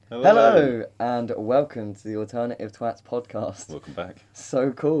Hello, and welcome to the Alternative Twats podcast. Welcome back. So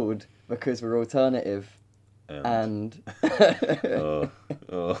called because we're alternative, and it's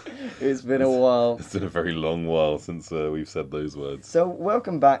been a while. It's been a very long while since we've said those words. So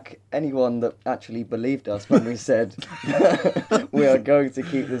welcome back, anyone that actually believed us when we said we are going to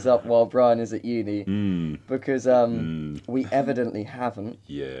keep this up while Brian is at uni, because we evidently haven't.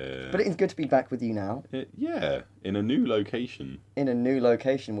 Yeah. But it is good to be back with you now. Yeah, in a new location. In a new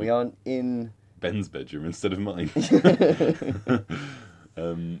location. We are in Ben's bedroom instead of mine.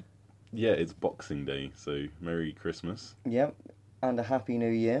 Yeah, it's Boxing Day, so Merry Christmas. Yep, and a Happy New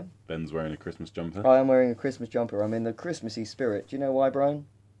Year. Ben's wearing a Christmas jumper. I am wearing a Christmas jumper. I'm in the Christmassy spirit. Do you know why, Brian?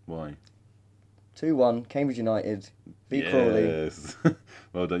 Why? 2-1, Cambridge United, v Crawley. Yes.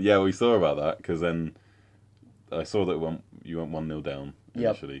 Well done. Yeah, we saw about that, because then I saw that you went 1-0 down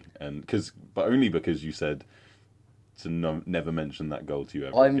initially. Yep. But only because you said to never mention that goal to you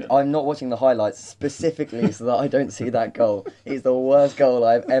ever again. I'm not watching the highlights specifically so that I don't see that goal. It's the worst goal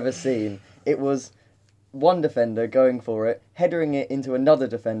I've ever seen. It was one defender going for it, headering it into another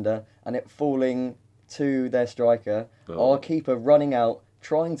defender, and it falling to their striker. Our keeper running out,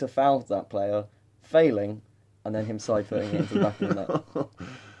 trying to foul that player, failing, and then him side-footing it into the back of the net.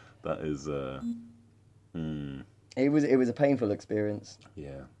 That is... It was a painful experience.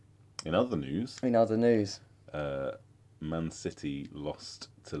 Yeah. In other news... Man City lost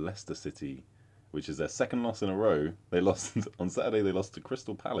to Leicester City, which is their second loss in a row. They lost on Saturday. They lost to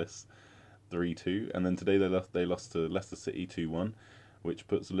Crystal Palace 3-2, and then today they lost to Leicester City 2-1, which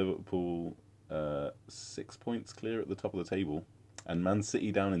puts Liverpool 6 points clear at the top of the table, and Man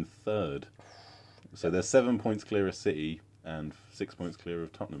City down in third. So they're 7 points clear of City and 6 points clear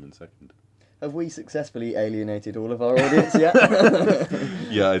of Tottenham in second. Have we successfully alienated all of our audience yet?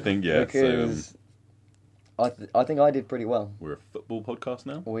 Yeah, I think yeah. Because I think I did pretty well. We're a football podcast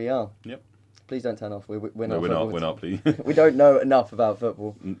now. We are. Yep. Please don't turn off. We're not. We're not. Please. We don't know enough about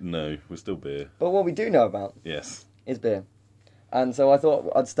football. No, we're still beer. But what we do know about, is beer. And so I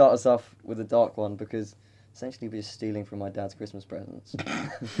thought I'd start us off with a dark one because essentially we're just stealing from my dad's Christmas presents.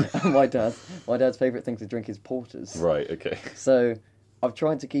 my dad's favourite thing to drink is porters. Right. Okay. So I've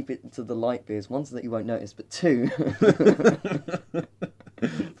tried to keep it to the light beers. One, so that you won't notice, but two,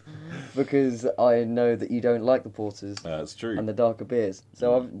 because I know that you don't like the porters. That's true. And the darker beers.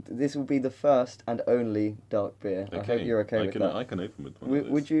 So this will be the first and only dark beer. Okay. I hope you're okay with that. I can open with one of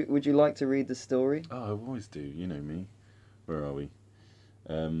those. Would you like to read the story? Oh, I always do. You know me. Where are we?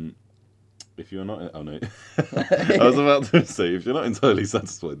 If you're not... Oh, no. I was about to say, if you're not entirely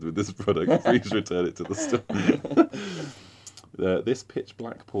satisfied with this product, please return it to the store. This pitch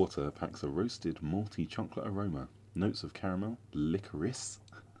black porter packs a roasted malty chocolate aroma, notes of caramel, licorice...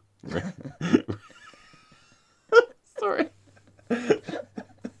 Sorry.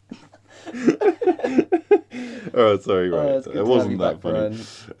 Oh, sorry, right. It wasn't that funny.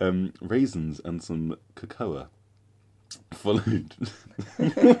 Raisins and some cocoa.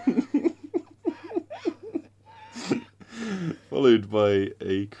 Followed by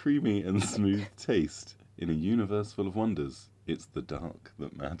a creamy and smooth taste in a universe full of wonders. It's the dark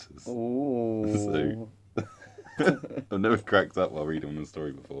that matters. Ooh. I've never cracked up while reading the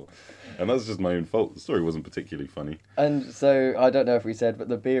story before. And that's just my own fault. The story wasn't particularly funny. And so, I don't know if we said, but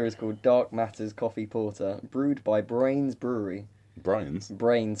the beer is called Dark Matters Coffee Porter, brewed by Brains Brewery. Brains?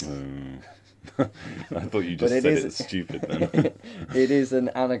 Brains. I thought you just said it stupid then. It is an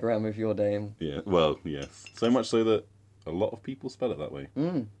anagram of your name. Yeah, well, yes. So much so that a lot of people spell it that way.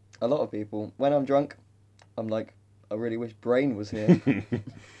 A lot of people. When I'm drunk, I'm like, I really wish Brain was here.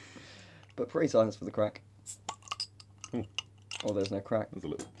 But pray silence for the crack. Ooh. Oh, there's no crack.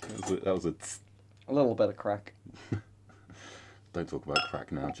 That was a little bit of crack. Don't talk about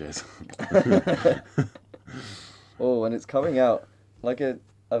crack now, Jez. Oh, and it's coming out like a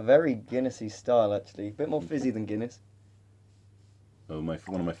very Guinnessy style, actually. A bit more fizzy than Guinness. Oh,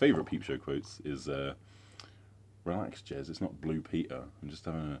 one of my favourite Peep Show quotes is, relax, Jez, it's not Blue Peter. I'm just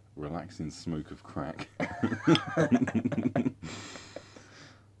having a relaxing smoke of crack.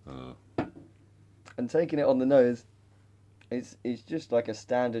 And taking it on the nose, it's just like a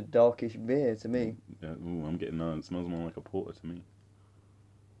standard darkish beer to me. Yeah, ooh, I'm getting it smells more like a porter to me.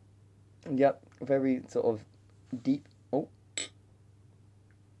 Yep, very sort of deep. Oh.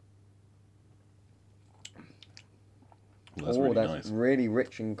 Well, that's really nice. Really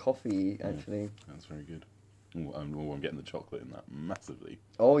rich and coffee, actually. That's very good. Ooh, I'm getting the chocolate in that massively.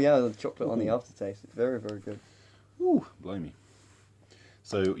 Oh yeah, the chocolate on the aftertaste. It's very, very good. Ooh, blimey.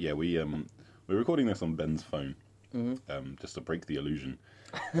 So yeah, we're recording this on Ben's phone, just to break the illusion,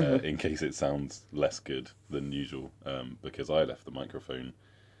 in case it sounds less good than usual, because I left the microphone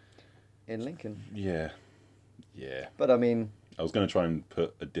in Lincoln. Yeah. But I mean, I was going to try and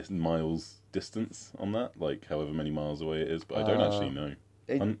put a miles distance on that, like however many miles away it is, but I don't actually know.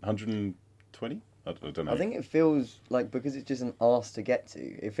 120? I don't know. I think it feels like, because it's just an arse to get to,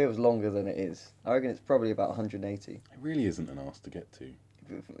 it feels longer than it is. I reckon it's probably about 180. It really isn't an arse to get to.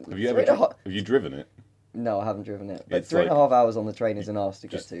 Have Three you and a ever half- have you driven it? No, I haven't driven it. But It's 3.5 hours on the train is an arse to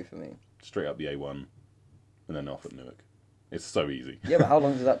get just- to for me. Straight up the A1 and then off at Newark. It's so easy. Yeah, but how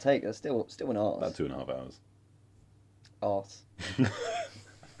long does that take? That's still an arse. About 2.5 hours. Arse.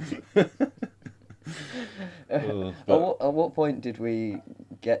 But- At what point did we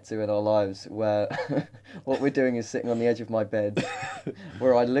get to in our lives where what we're doing is sitting on the edge of my bed,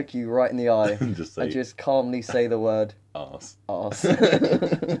 where I look you right in the eye Just say and just calmly say the word arse. arse?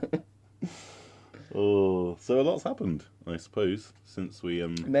 Oh, so a lot's happened, I suppose, since we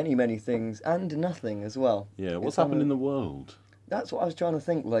Many things, and nothing as well. Yeah, what's It's happened on in the world? That's what I was trying to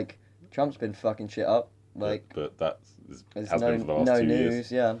think. Like, Trump's been fucking shit up. Like, but that there's has been for the last no 2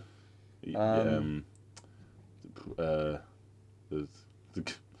 news. years. Yeah.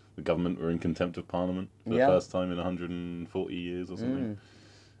 The government were in contempt of Parliament for the first time in 140 years or something.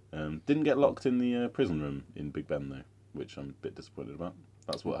 Didn't get locked in the prison room in Big Ben though, which I'm a bit disappointed about.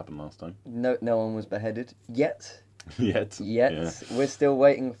 That's what happened last time. No one was beheaded yet. Yet. Yeah. We're still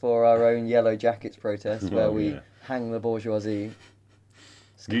waiting for our own Yellow Jackets protest where we yeah. hang the bourgeoisie.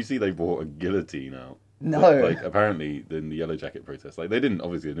 Do you see they brought a guillotine out? No. Like apparently in the Yellow Jacket protest, like they didn't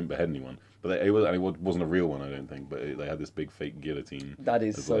behead anyone, but it wasn't a real one, I don't think. But they had this big fake guillotine. That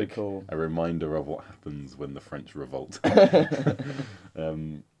is as, so like, cool. A reminder of what happens when the French revolt.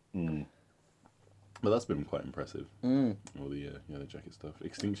 But that's been quite impressive. All the Yellow Jacket stuff.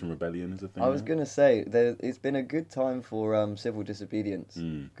 Extinction Rebellion is a thing. I was now. going to say, it's been a good time for civil disobedience,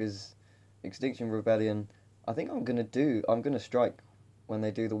 because Extinction Rebellion, I think I'm going to strike when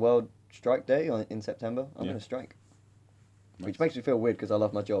they do the World Strike Day in September. I'm going to strike. Nice. Which makes me feel weird because I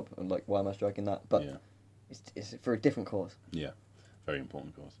love my job and like, why am I striking that? But Yeah. it's for a different cause. Yeah, very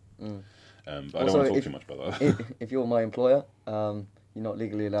important cause. Mm. But I Also, don't want to talk too much about that. If you're my employer, you're not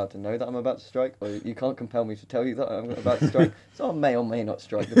legally allowed to know that I'm about to strike, or you can't compel me to tell you that I'm about to strike. So I may or may not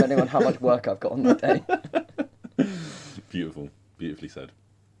strike, depending on how much work I've got on that day. Beautiful, beautifully said.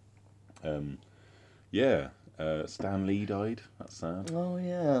 Yeah, Stan Lee died. That's sad. Oh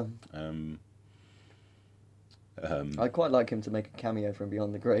yeah. I'd quite like him to make a cameo from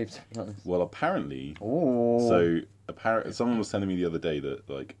Beyond the Grave, to be honest. Well, apparently, Ooh. so someone was telling me the other day that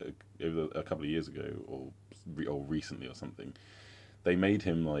like over a couple of years ago or recently or something, they made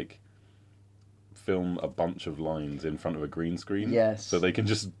him like film a bunch of lines in front of a green screen. Yes. So they can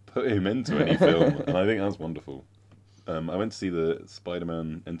just put him into any film, and I think that's wonderful. I went to see the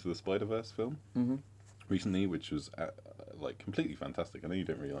Spider-Man Into the Spider-Verse film recently, which was like completely fantastic. I know you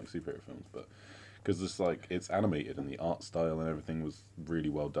don't really like superhero films, but because it's animated and the art style and everything was really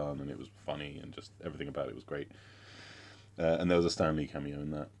well done, and it was funny, and just everything about it was great. And there was a Stan Lee cameo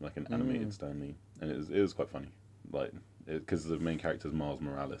in that, like an animated Stan Lee, and it was quite funny, like because the main character is Miles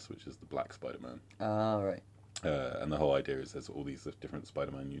Morales, which is the Black Spider-Man. Ah, right. And the whole idea is there's all these different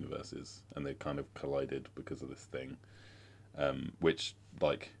Spider-Man universes, and they kind of collided because of this thing, which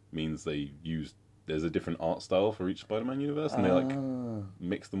like means there's a different art style for each Spider-Man universe, and they like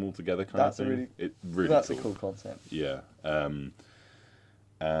mix them all together, kind That's of thing. That's a cool concept. Yeah,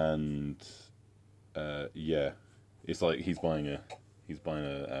 yeah, it's like he's buying a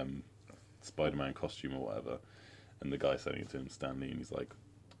Spider-Man costume or whatever, and the guy selling it to him, Stan Lee, and he's like,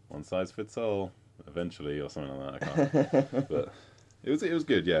 one size fits all. Eventually, or something like that. I can't. But it was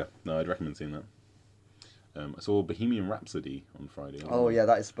good. Yeah, no, I'd recommend seeing that. I saw Bohemian Rhapsody on Friday. Oh yeah,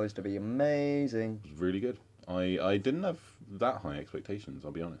 that is supposed to be amazing. It was really good. I didn't have that high expectations.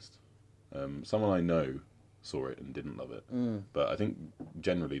 I'll be honest. Someone I know saw it and didn't love it, but I think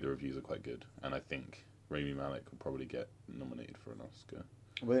generally the reviews are quite good, and I think Rami Malek will probably get nominated for an Oscar.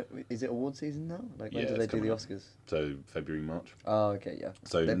 Is it award season now? Like when Yeah, do they it's do the coming up. Oscars? So February, March. Oh, okay, yeah.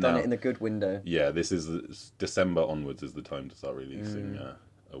 So They've now, done it in the good window. Yeah, this is December onwards is the time to start releasing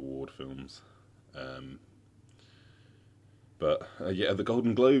award films. But yeah, the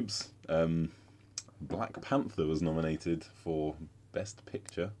Golden Globes. Black Panther was nominated for Best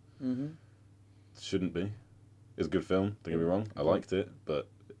Picture. Mm-hmm. Shouldn't be. It's a good film. Don't get me wrong. I liked it, but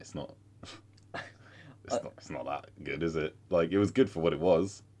it's not. It's not that good, is it? Like it was good for what it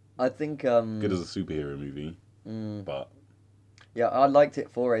was. I think Good as a superhero movie, but yeah, I liked it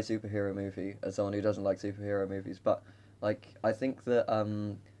for a superhero movie as someone who doesn't like superhero movies, but like I think that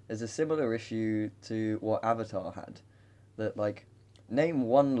there's a similar issue to what Avatar had. That like name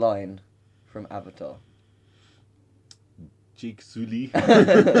one line from Avatar. Jigsaw.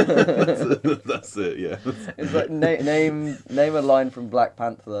 That's it. Yeah. It's like name a line from Black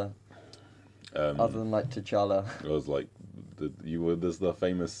Panther other than like T'Challa. I was like, there's the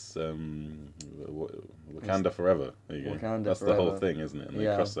famous Wakanda Forever. There you go. Wakanda That's Forever. the whole thing, isn't it? And they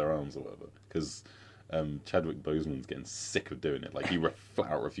Yeah. cross their arms or whatever. Because Chadwick Boseman's getting sick of doing it. Like he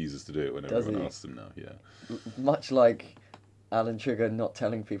flat out refuses to do it when Does everyone he? asks him now. Yeah. Much like Alan Sugar not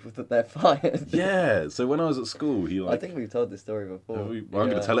telling people that they're fired. Yeah. So when I was at school, he like. I think we've told this story before. I'm going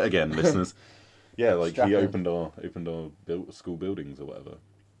to tell it again, listeners. Yeah, like Strap he in. opened our school buildings or whatever,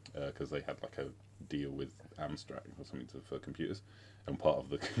 because they had like a deal with Amstrad or something for computers, and part of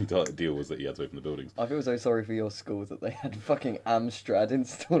the deal was that he had to open the buildings. I feel so sorry for your school that they had fucking Amstrad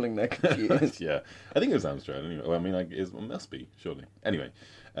installing their computers. Yeah, I think it was Amstrad anyway. Well, I mean, like, it must be surely. Anyway,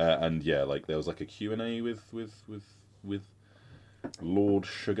 and yeah, like there was like a Q&A with Lord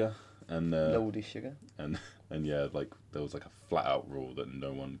Sugar and Lordy Sugar. and yeah, like there was like a flat out rule that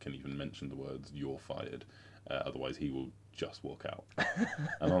no one can even mention the words "you're fired," otherwise he will just walk out.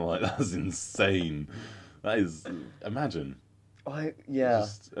 And I'm like, that's insane. That is, imagine. Yeah.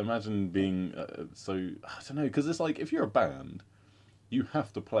 Just imagine being so, I don't know, because it's like if you're a band, you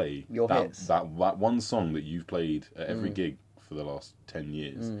have to play Your hits. that one song that you've played at every gig for the last 10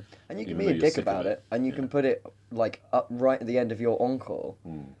 years. And you can even be though a you're dick sick of about it, and you Yeah. can put it like up right at the end of your encore,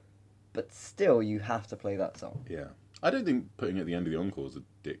 Mm. but still you have to play that song. Yeah. I don't think putting it at the end of the encore is a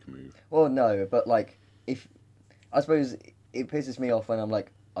dick move. Well, no, but like if I suppose it pisses me off when I'm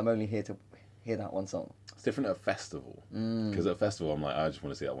like I'm only here to hear that one song. It's different at a festival. Because at a festival, I'm like, I just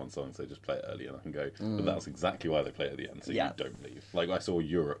want to see that one song, so just play it early and I can go. But that's exactly why they play it at the end, so Yeah. you don't leave. Like, I saw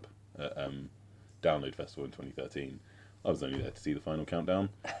Europe at Download Festival in 2013. I was only there to see the final countdown.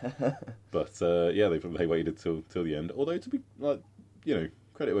 But, yeah, they waited till the end. Although, to be, like, you know,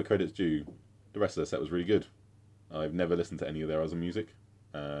 credit where credit's due, the rest of their set was really good. I've never listened to any of their other music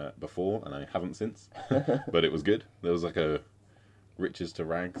before, and I haven't since. But it was good. There was like a Riches to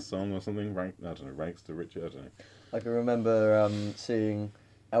Rags song or something. I don't know, Rags to Riches, I don't know. I can remember seeing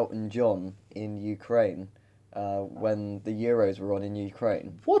Elton John in Ukraine when the Euros were on in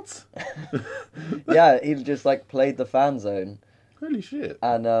Ukraine. What? Yeah, he just like played the fan zone, Holy shit.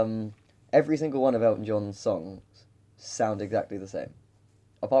 and every single one of Elton John's songs sound exactly the same,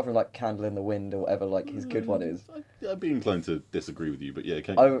 apart from like "Candle in the Wind" or whatever like his good one is. I'd be inclined to disagree with you, but yeah,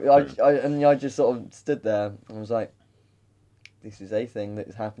 I just sort of stood there and was like, this is a thing that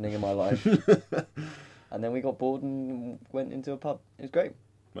is happening in my life. And then we got bored and went into a pub. It was great.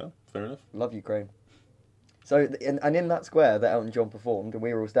 Well, fair enough. Love Ukraine. So, and in that square that Elton John performed and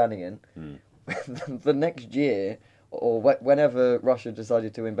we were all standing in, the next year, or whenever Russia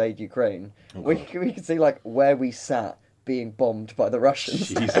decided to invade Ukraine, we could see like where we sat being bombed by the Russians.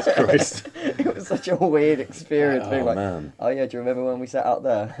 Jesus Christ. It was such a weird experience being like, man. oh yeah, do you remember when we sat out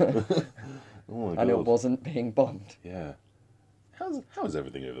there? Oh my And it God. wasn't being bombed. Yeah. How is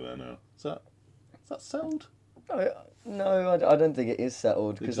everything over there now? Is that settled? No, I don't think it is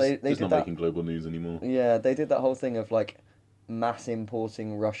settled because they just did not that. making global news anymore. Yeah, they did that whole thing of like mass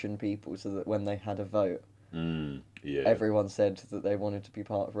importing Russian people so that when they had a vote, Yeah. everyone said that they wanted to be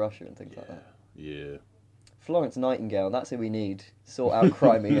part of Russia and things like Yeah. that. Yeah. Florence Nightingale, that's who we need. Sort out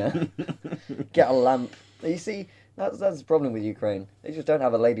Crimea. Get a lamp. You see, that's the problem with Ukraine. They just don't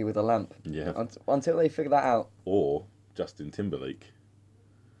have a lady with a lamp. Yeah. Until they figure that out. Or Justin Timberlake.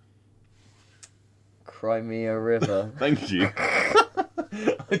 Crimea River. Thank you.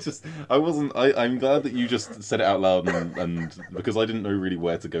 I'm glad that you just said it out loud and because I didn't know really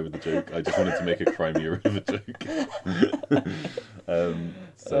where to go with the joke, I just wanted to make a Crimea River joke.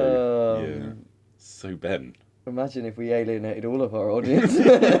 Yeah. So Ben. Imagine if we alienated all of our audience.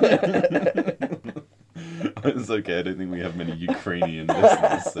 It's okay, I don't think we have many Ukrainian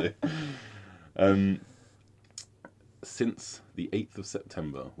listeners, so since the 8th of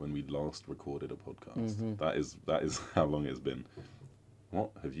September when we last recorded a podcast, that is how long it's been.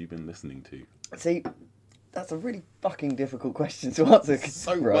 What have you been listening to? See, that's a really fucking difficult question to answer.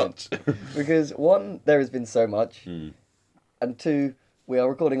 So right? much. Because one, there has been so much, and two, we are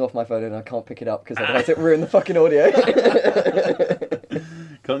recording off my phone and I can't pick it up because otherwise it ruin the fucking audio.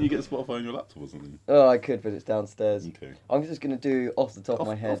 Can't you get Spotify on your laptop or something? Oh, I could, but it's downstairs. Okay. I'm just going to do off the top of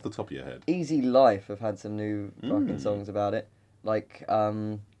my head. Off the top of your head. Easy Life have had some new fucking songs about it. Like,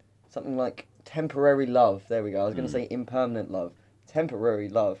 something like Temporary Love. There we go. I was going to say Impermanent Love. Temporary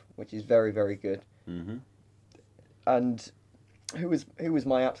Love, which is very, very good. Mm-hmm. And who was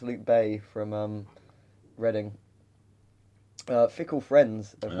my absolute bae from Reading? Fickle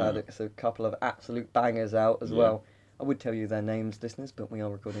Friends have had a couple of absolute bangers out as well. I would tell you their names, listeners, but we are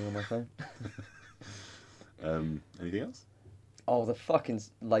recording on my phone. Anything else? Oh, the fucking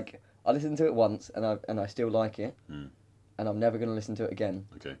like I listened to it once and I still like it, Mm. and I'm never gonna listen to it again.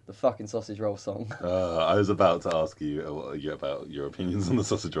 Okay. The fucking sausage roll song. I was about to ask you about your opinions on the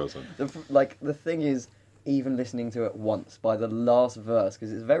sausage roll song. The thing is, even listening to it once by the last verse,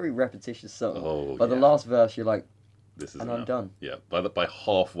 because it's a very repetitious song. Oh, by the yeah. last verse, you're like, This is and I'm enough. done. Yeah, by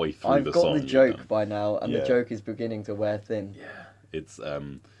halfway through I've the got song, the you're joke done. by now, and Yeah. the joke is beginning to wear thin. Yeah,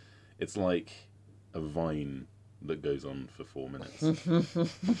 it's like a vine that goes on for 4 minutes.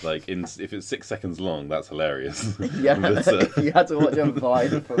 Like if it's 6 seconds long, that's hilarious. Yeah, But, you had to watch a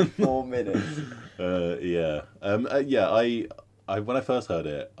Vine for 4 minutes. yeah. I when I first heard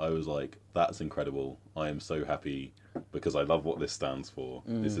it, I was like, "That's incredible! I am so happy because I love what this stands for.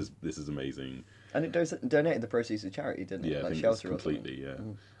 This is amazing." And it donated the proceeds to charity, didn't it? Yeah, I Like think shelter it's or something. completely.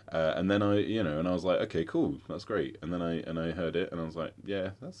 Yeah. And then and I was like, "Okay, cool, that's great." And then I heard it, and I was like,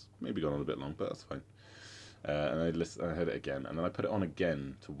 "Yeah, that's maybe gone on a bit long, but that's fine." And I heard it again, and then I put it on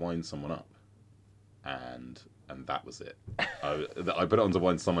again to wind someone up, and that was it. I put it on to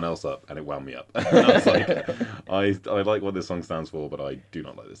wind someone else up, and it wound me up. And I was like, I like what this song stands for, but I do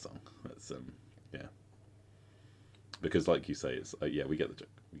not like this song. That's yeah. Because like you say, it's yeah, we get the joke.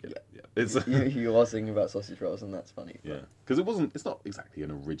 We get it. Yeah, it's You are singing about sausage rolls, and that's funny. yeah, because it's not exactly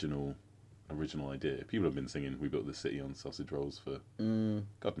an original idea. People have been singing "We Built This City" on sausage rolls for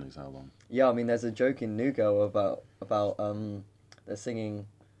God knows how long. Yeah, I mean, there's a joke in New Girl about they're singing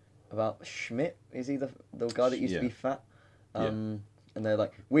about Schmidt. Is he the guy that used to be fat? And they're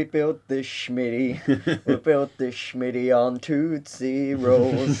like, we built this Schmitty, we built this Schmitty on Tootsie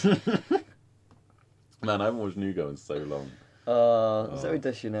Rolls. Man, I haven't watched New Girl in so long. Zoe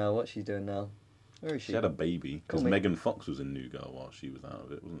Deschanel, what's she doing now? Where is she? She had a baby because Call me. Megan Fox was in New Girl while she was out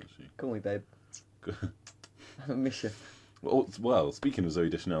of it, wasn't she? Call me, babe. I miss you. Well, speaking of Zoe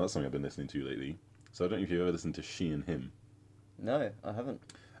Deschanel, that's something I've been listening to lately. So I don't know if you've ever listened to She and Him. No, I haven't.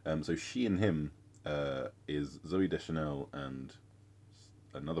 So She and Him is Zoe Deschanel and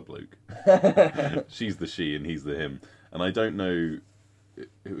another bloke. She's the she and he's the him. And I don't know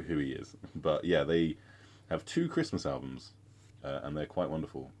who he is. But yeah, they have 2 Christmas albums and they're quite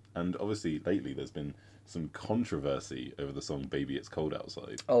wonderful. And obviously lately there's been some controversy over the song "Baby It's Cold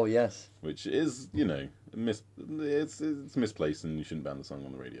Outside," Oh, yes. which is, it's misplaced and you shouldn't ban the song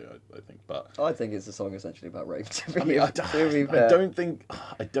on the radio, I think. But I think it's a song essentially about rape, to be, I mean, to be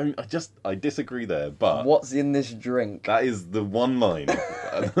fair. I disagree there, but What's in this drink? that is the one line,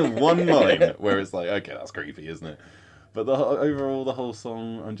 one line where it's like, okay, that's creepy, isn't it? But overall, the whole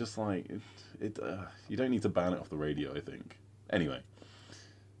song, I'm just like, you don't need to ban it off the radio, I think. Anyway,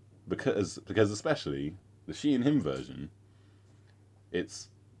 because especially the She and Him version,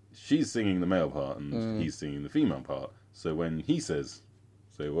 she's singing the male part and he's singing the female part. So when he says,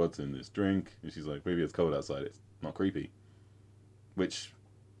 "So what's in this drink?" and she's like, "Baby, it's cold outside," it's not creepy, which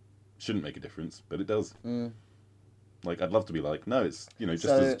shouldn't make a difference, but it does. Like, I'd love to be like, no, it's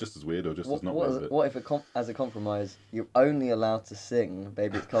just as weird or just as not weird. What if as a compromise, you're only allowed to sing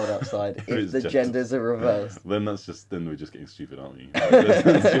 "Baby It's Cold Outside" if It's the just- genders are reversed? Then we're just getting stupid, aren't we? Like, do you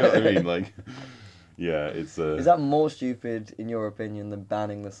know what I mean? Like, yeah, it's Is that more stupid, in your opinion, than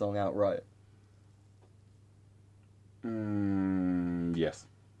banning the song outright? Yes.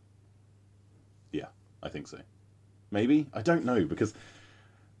 Yeah, I think so. Maybe? I don't know, because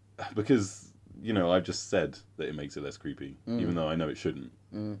I've just said that it makes it less creepy, even though I know it shouldn't.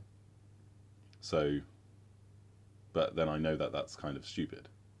 So, but then I know that that's kind of stupid.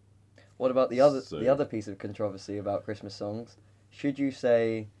 What about the other piece of controversy about Christmas songs? Should you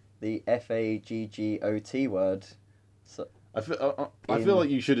say the FAGGOT word? I feel like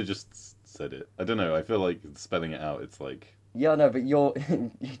you should have just said it. I don't know. I feel like spelling it out, it's like... Yeah, no, but you're...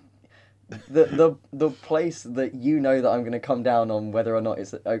 the place that you know that I'm going to come down on whether or not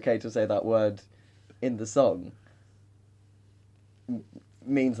it's okay to say that word in the song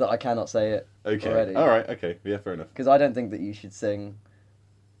means that I cannot say it already. All right. Okay. Yeah. Fair enough. Because I don't think that you should sing.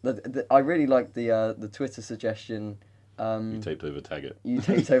 I really like the Twitter suggestion. You taped over Taggart. You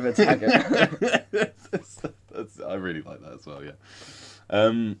taped over Taggart. I really like that as well. Yeah.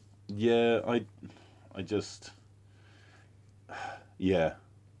 Yeah. I just. Yeah.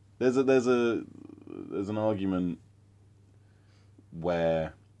 There's an argument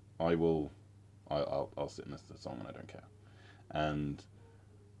where I'll sit in the song and I don't care,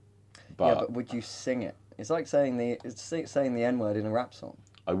 but would you sing it? It's like saying the N-word in a rap song.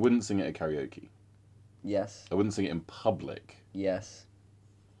 I wouldn't sing it at karaoke. Yes. I wouldn't sing it in public. Yes.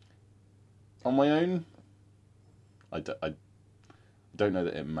 On my own, I don't know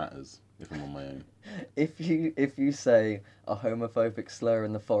that it matters if I'm on my own. If you say a homophobic slur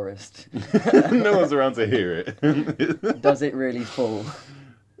in the forest, No one's around to hear it. does it really fall?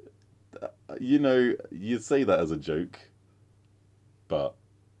 You know, you'd say that as a joke, but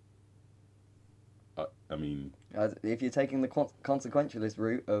I mean, If you're taking the consequentialist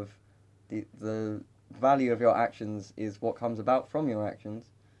route of the value of your actions is what comes about from your actions,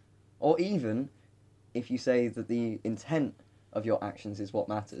 or even if you say that the intent of your actions is what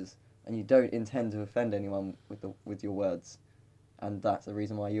matters, and you don't intend to offend anyone with your words, and that's the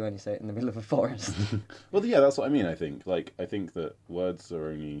reason why you only say it in the middle of a forest. well, yeah, that's what I mean. I think that words are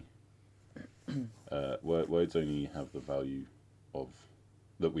only words only have the value of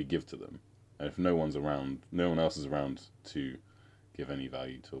that we give to them, and if no one else is around to give any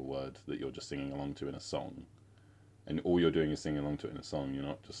value to a word that you're just singing along to in a song, and all you're doing is singing along to it in a song,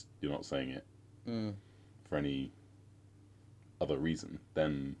 you're not saying it for any other reason,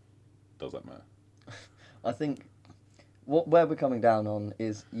 then does that matter? I think where we're coming down on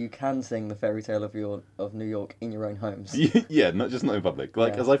is you can sing the fairy tale of New York in your own homes. Yeah, not in public.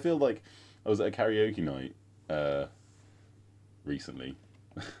 Like, as I feel like I was at a karaoke night recently,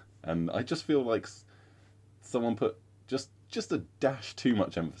 and I just feel like someone put just a dash too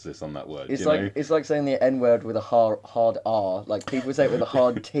much emphasis on that word. It's like saying the N word with a hard R. Like people say it with a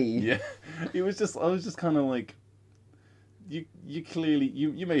hard T. Yeah, I was just kind of like, you clearly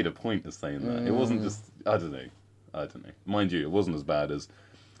you made a point of saying that. It wasn't just I don't know. Mind you, it wasn't as bad as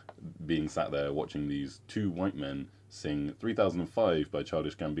being sat there watching these two white men sing 3005 by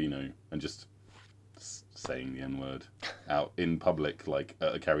Childish Gambino and just saying the N-word out in public, like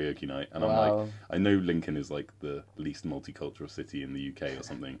at a karaoke night. And I'm like, I know Lincoln is like the least multicultural city in the UK or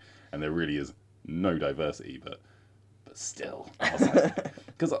something, and there really is no diversity, but still.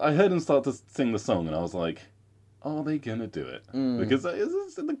 Because I heard him start to sing the song, and I was like, are they going to do it? Because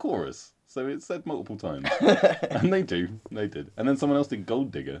it's in the chorus. So it's said multiple times. And they did. And then someone else did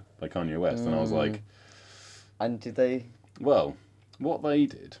Gold Digger by Kanye West. And I was like... And did they... Well, what they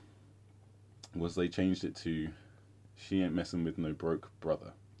did was they changed it to She Ain't Messing With No Broke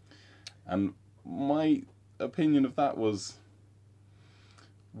Brother. And my opinion of that was...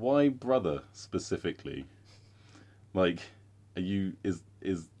 Why brother specifically? Like, are you... Is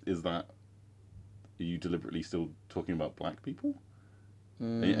that... Are you deliberately still talking about black people?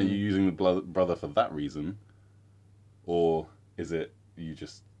 Are you using the brother for that reason? Or is it you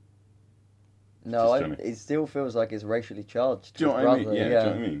just... No, it still feels like it's racially charged. Do you know what I mean? Yeah, do you know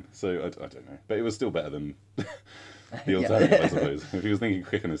what I mean? So, I don't know. But it was still better than the alternative, I suppose. If he was thinking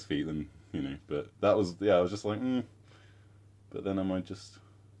quick on his feet, then, you know. But that was... Yeah, I was just like, But then am I just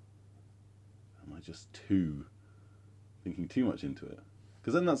thinking too much into it?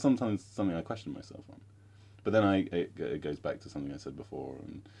 Because then that's sometimes something I question myself on. But then it goes back to something I said before,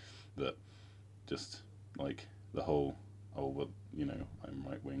 and that just like the whole, well, you know, I'm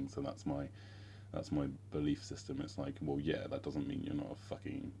right wing, so that's my belief system. It's like, well, yeah, that doesn't mean you're not a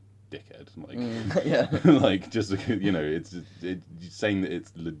fucking dickhead. Like, like just you know, it's saying that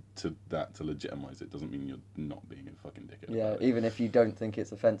it's to legitimize it doesn't mean you're not being a fucking dickhead. Yeah, even if you don't think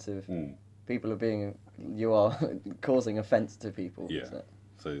it's offensive, people you are causing offense to people. Yeah.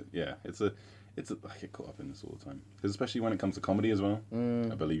 So yeah, I get caught up in this all the time, because especially when it comes to comedy as well.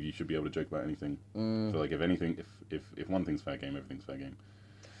 I believe you should be able to joke about anything. So like, if anything, if one thing's fair game, everything's fair game.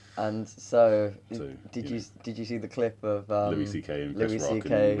 And so did you see the clip of Louis C.K. and Chris Rock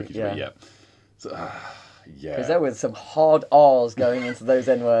and Ricky Gervais? Yeah. So, yeah. Because there were some hard R's going into those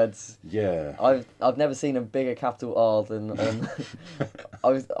N words. Yeah. I've never seen a bigger capital R than on. I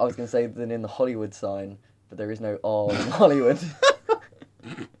was going to say than in the Hollywood sign, but there is no R in Hollywood.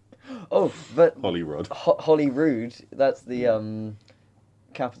 Oh, but Holyrood. Holyrood. That's the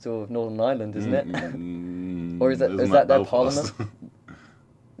capital of Northern Ireland, isn't it? Or is that their parliament?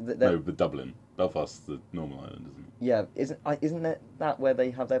 No, but Dublin. Belfast's the normal island, isn't it? Yeah, isn't that where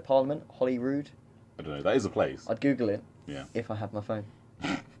they have their parliament? Holyrood? I don't know. That is a place. I'd Google it. Yeah. If I had my phone.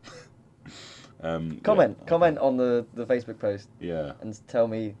 Comment on the Facebook post. Yeah. And tell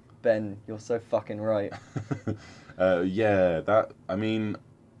me, Ben, you're so fucking right. Yeah, that, I mean,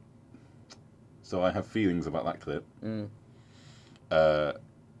 so I have feelings about that clip.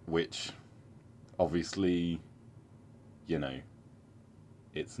 Which, obviously, you know,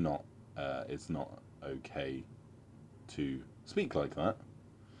 it's not okay to speak like that.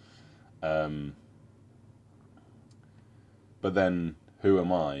 But then, who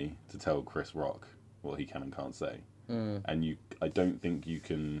am I to tell Chris Rock what he can and can't say? And I don't think you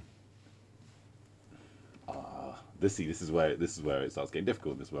can. This is where it starts getting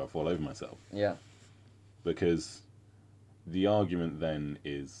difficult. This is where I fall over myself. Yeah. Because the argument then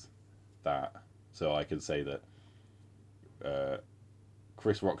is that, so I could say that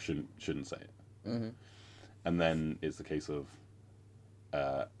Chris Rock shouldn't say it. Mm-hmm. And then it's the case of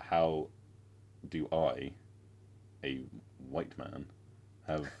how do I, a white man,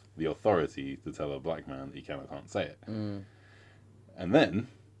 have the authority to tell a black man that he can or can't say it? Mm. And then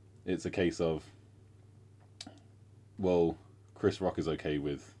it's a case of, well, Chris Rock is okay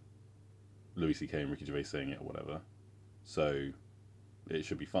with Louis C.K. and Ricky Gervais saying it or whatever, so it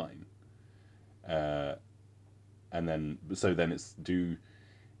should be fine. And then it's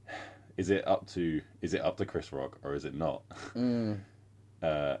is it up to Chris Rock or is it not? Mm.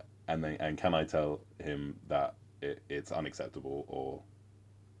 And can I tell him that it's unacceptable, or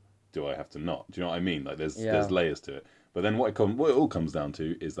do I have to not? Do you know what I mean? Like there's layers to it. But then what it all comes down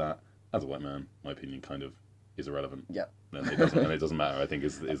to is that as a white man, my opinion kind of is irrelevant. Yeah. And it doesn't matter. I think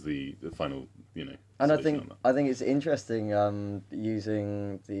is the final, you know. And I think it's interesting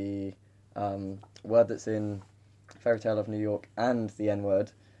using the word that's in Fairy Tale of New York and the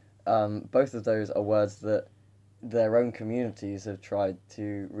N-word. Both of those are words that their own communities have tried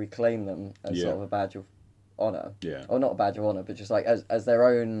to reclaim them as sort of a badge of honour. Yeah. Or not a badge of honour, but just like as their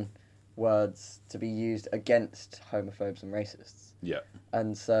own words to be used against homophobes and racists. Yeah.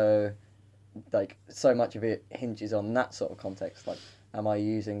 And so, like, so much of it hinges on that sort of context. Like, am I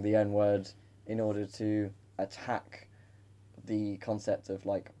using the N-word in order to attack the concept of,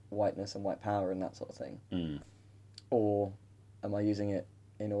 like, whiteness and white power and that sort of thing? Mm. Or am I using it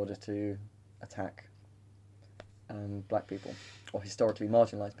in order to attack black people or historically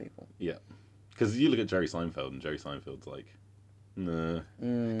marginalised people? Yeah. Because you look at Jerry Seinfeld, and Jerry Seinfeld's like, nah.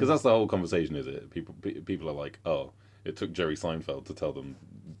 Because that's the whole conversation, is it? People are like, oh, it took Jerry Seinfeld to tell them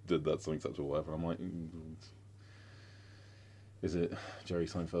that that's unacceptable or whatever. I'm like, is it Jerry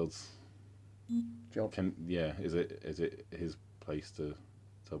Seinfeld's job? Is it his place to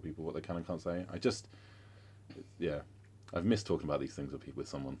tell people what they can and can't say? I've missed talking about these things with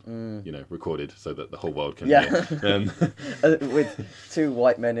someone, you know, recorded so that the whole world can hear. With two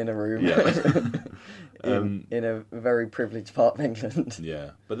white men in a room. Yeah. in a very privileged part of England.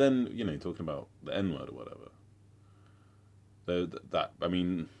 Yeah. But then, you know, talking about the N-word or whatever.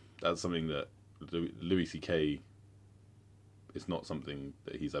 That's something that Louis C.K. is not something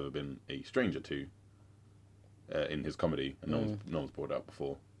that he's ever been a stranger to in his comedy, and no one's brought it up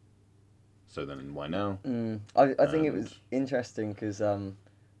before. So then why now? I think it was interesting because,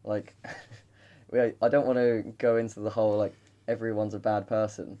 like, I don't want to go into the whole, like, everyone's a bad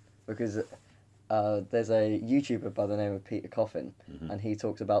person, because there's a YouTuber by the name of Peter Coffin, and he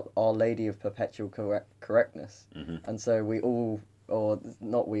talks about Our Lady of Perpetual Correctness. And so we all, or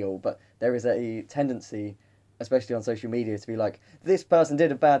not we all, but there is a tendency, especially on social media, to be like, this person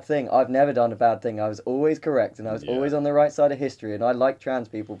did a bad thing. I've never done a bad thing. I was always correct, and I was always on the right side of history, and I liked trans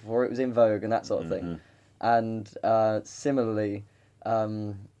people before it was in vogue, and that sort of thing. And similarly,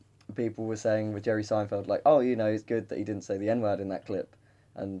 people were saying with Jerry Seinfeld, like, oh, you know, it's good that he didn't say the N-word in that clip.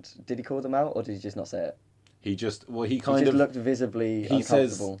 And did he call them out, or did he just not say it? He just looked visibly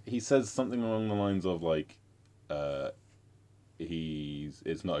uncomfortable. He says something along the lines of, like,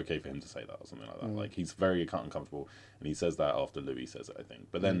 it's not okay for him to say that or something like that. Like, he's very uncomfortable, and he says that after Louis says it, I think.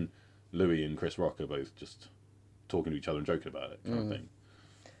 But then Louis and Chris Rock are both just talking to each other and joking about it, kind of thing.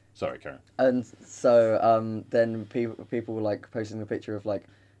 Sorry, Karen. And so then people were, like, posting a picture of, like,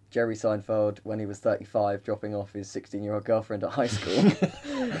 Jerry Seinfeld when he was 35 dropping off his 16-year-old girlfriend at high school.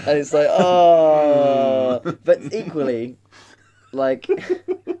 And it's like, oh. But equally, like,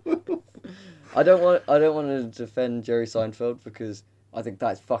 I don't want to defend Jerry Seinfeld, because I think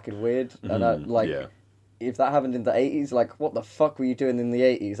that's fucking weird. And if that happened in the 80s, like, what the fuck were you doing in the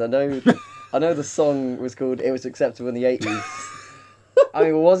 80s? I know the song was called It Was Acceptable in the 80s. I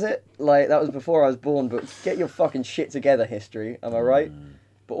mean, was it? Like, that was before I was born, but get your fucking shit together, history. Am I right?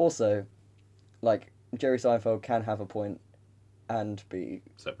 But also, like, Jerry Seinfeld can have a point and be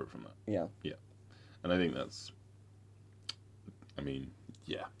separate from that. Yeah. Yeah. And I think that's an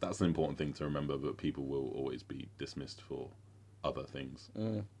important thing to remember, but people will always be dismissed for other things.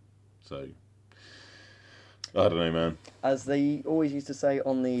 So, I don't know, man. As they always used to say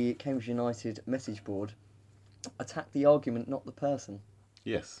on the Cambridge United message board, attack the argument, not the person.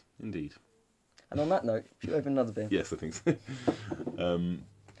 Yes, indeed. And on that note, should we open another beer? Yes, I think so.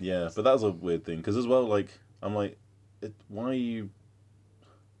 Yeah, but that was a weird thing, because as well, like, I'm like, why are you...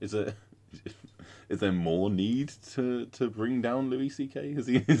 Is there more need to bring down Louis C.K.? Is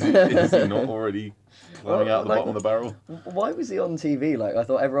he not already climbing out the bottom of the barrel? Why was he on TV? Like, I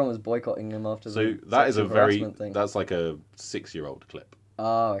thought everyone was boycotting him after the that is thing. That's like a 6-year-old clip.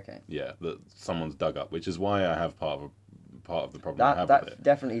 Oh, okay. Yeah, that someone's dug up, which is why I have part part of the problem I have with it. That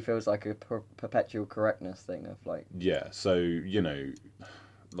definitely feels like a perpetual correctness thing of like. Yeah, so you know,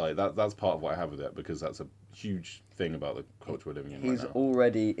 like that's part of what I have with it, because that's a huge thing about the culture we're living in He's right now.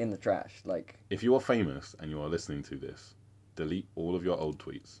 already in the trash. Like, If you are famous and you are listening to this, delete all of your old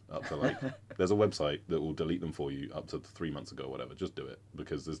tweets up to like. There's a website that will delete them for you up to 3 months ago, or whatever. Just do it,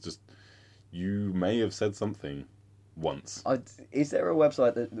 because there's just, you may have said something once. is there a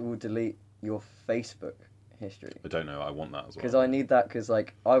website that will delete your Facebook history? I don't know. I want that as well. Because I need that, because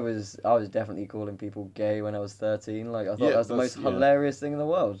like I was definitely calling people gay when I was 13. Like, I thought that was the most hilarious thing in the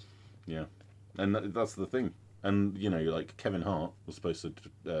world. Yeah, and that's the thing. And you know, like Kevin Hart was supposed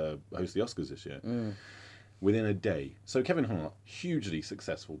to host the Oscars this year. Within a day. So Kevin Hart, hugely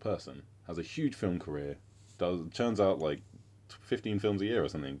successful person, has a huge film career, churns out like 15 films a year or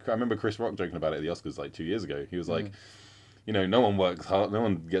something. I remember Chris Rock joking about it at the Oscars like 2 years ago. He was like, you know, no one works hard, no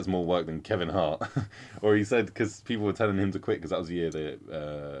one gets more work than Kevin Hart. Or he said, because people were telling him to quit, because that was the year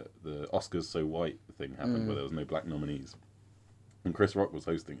the Oscars So White thing happened, where there was no black nominees. And Chris Rock was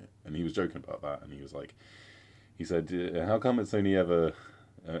hosting it, and he was joking about that, and he was like, he said, how come it's only ever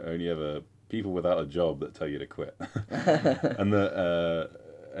people without a job that tell you to quit?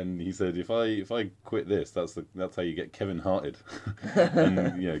 And he said, if I quit this, that's how you get Kevin Harted.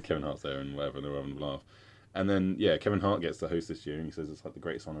 And you know, Kevin Hart's there and whatever, and they're having a laugh. And then Kevin Hart gets to host this year, and he says it's like the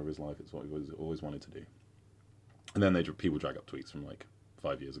greatest honour of his life. It's what he always wanted to do. And then people drag up tweets from like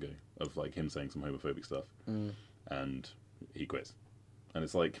 5 years ago of like him saying some homophobic stuff, and he quits. And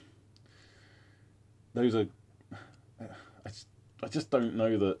it's like, those are, I just don't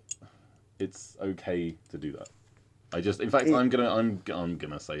know that it's okay to do that. In fact, I'm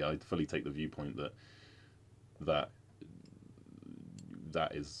gonna say I fully take the viewpoint that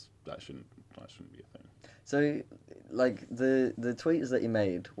shouldn't be a thing. So, like, the tweets that he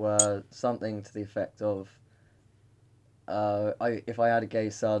made were something to the effect of, if I had a gay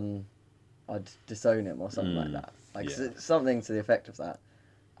son, I'd disown him, or something like that. Like, something to the effect of that.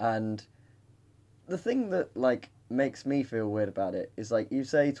 And the thing that, like, makes me feel weird about it is, like, you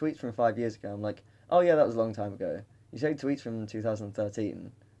say tweets from 5 years ago, I'm like, oh yeah, that was a long time ago. You say tweets from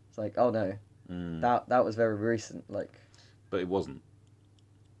 2013, it's like, oh no, that was very recent, like. But it wasn't.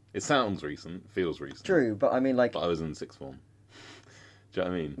 It sounds recent, feels recent. True, but I mean, like. But I was in sixth form. Do you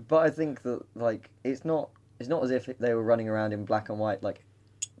know what I mean? But I think that, like, it's not as if they were running around in black and white, like,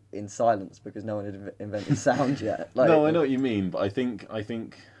 in silence, because no one had invented sound yet. Like, no, I know what you mean, but I think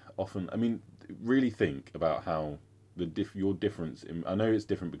often, I mean, really think about how your difference in, I know it's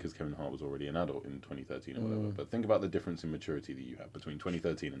different because Kevin Hart was already an adult in 2013 or whatever, but think about the difference in maturity that you have between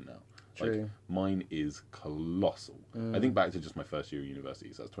 2013 and now. True. Like, mine is colossal. I think back to just my first year of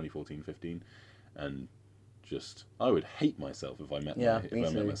university, so that's 2014, 15, and just, I would hate myself if I met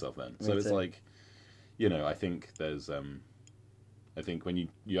myself then. So it's like, you know, I think there's, I think when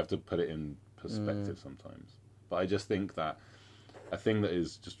you have to put it in perspective sometimes. But I just think that a thing that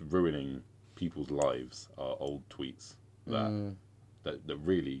is just ruining people's lives are old tweets that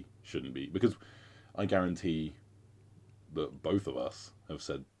really shouldn't be. Because I guarantee that both of us have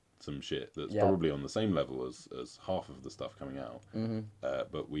said some shit that's probably on the same level as half of the stuff coming out.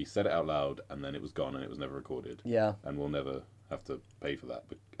 But we said it out loud, and then it was gone, and it was never recorded. Yeah. And we'll never have to pay for that.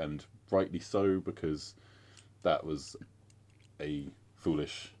 And rightly so, because that was a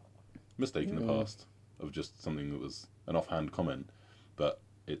foolish mistake in the past of just something that was an offhand comment, but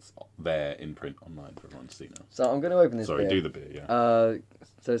it's there in print online for everyone to see now. So I'm going to open this Sorry, beer. do the beer, yeah.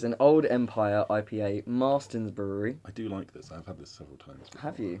 So it's an Old Empire IPA, Marston's Brewery. I do like this. I've had this several times before.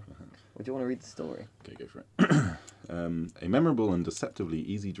 Have you? Would you want to read the story? Okay, go for it. A memorable and deceptively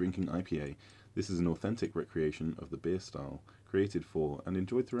easy drinking IPA, this is an authentic recreation of the beer style, created for and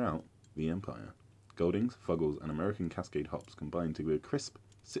enjoyed throughout the Empire. Goldings, Fuggles, and American Cascade hops combine to give a crisp,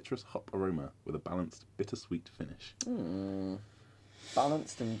 citrus hop aroma with a balanced, bittersweet finish.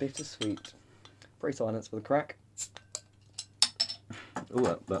 Balanced and bittersweet. Very silence for the crack.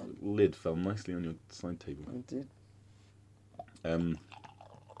 Oh, that lid fell nicely on your side table. It did.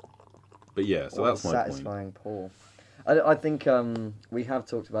 But yeah, so that's my satisfying pour. I think we have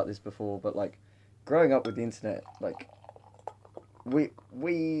talked about this before, but like growing up with the internet, like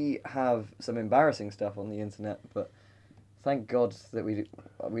we have some embarrassing stuff on the internet, but thank God that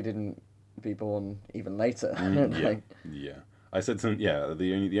we didn't be born even later. Yeah. I said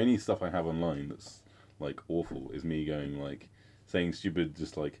the only stuff I have online that's like awful is me going like saying stupid,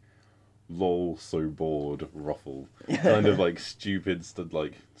 just like lol, so bored, ruffle, kind of like stupid stuff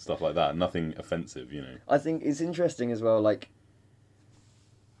like that. Nothing offensive, you know. I think it's interesting as well, like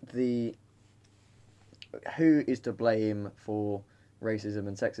who is to blame for racism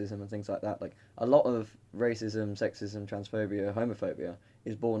and sexism and things like that. Like a lot of racism, sexism, transphobia, homophobia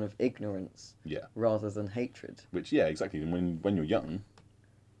is born of ignorance Yeah. rather than hatred. Which, yeah, exactly. And when you're young,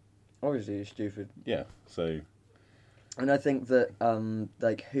 Obviously, you're stupid. yeah. So And I think that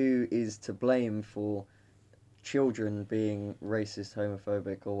like who is to blame for children being racist,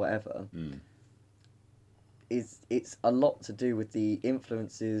 homophobic, or whatever? It's a lot to do with the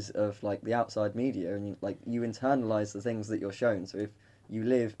influences of like the outside media, and you internalize the things that you're shown. So if you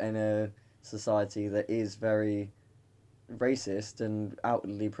live in a society that is very racist and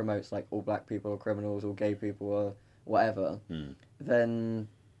outwardly promotes like all black people are criminals, or gay people are whatever, then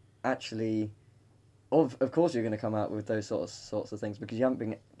actually, of course you're going to come out with those sorts of things because you haven't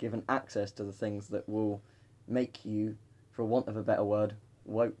been given access to the things that will make you, for want of a better word,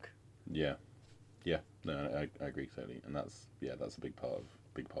 woke. yeah, no, I agree totally, and that's a big part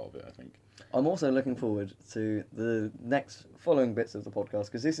of it, I think. I'm also looking forward to the next following bits of the podcast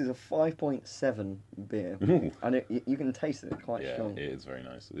because this is a 5.7 beer, and you can taste it quite strong. Yeah, it is very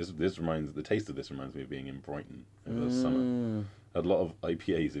nice. The taste of this reminds me of being in Brighton over the summer. I had a lot of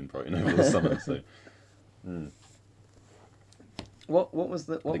IPAs in Brighton over the summer, so. What were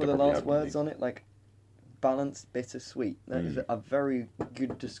the last words on it? Like balanced, bitter, sweet. That is a very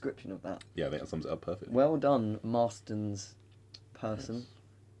good description of that. Yeah, I think that sums it up perfectly. Well done, Marston's person. Yes.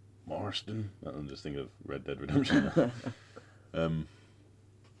 Marston. I'm just thinking of Red Dead Redemption.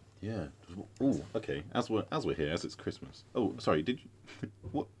 Yeah. Oh, okay. As we're here, as it's Christmas. Oh, sorry. Did you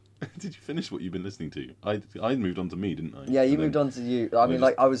what? Did you finish what you've been listening to? I moved on to me, didn't I? Yeah, you moved on to you. I mean,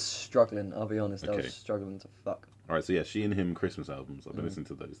 like I was struggling. I'll be honest. I was struggling to fuck. All right. So yeah, She and Him Christmas albums. I've been listening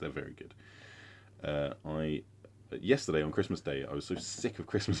to those. They're very good. Yesterday on Christmas Day, I was so sick of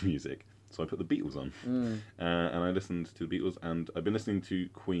Christmas music, so I put the Beatles on, and I listened to the Beatles, and I've been listening to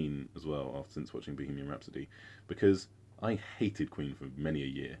Queen as well since watching Bohemian Rhapsody, because I hated Queen for many a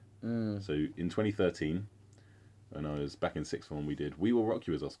year. So in 2013, when I was back in sixth form, we did We Will Rock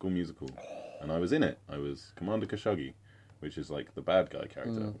You as our school musical, and I was in it. I was Commander Khashoggi, which is like the bad guy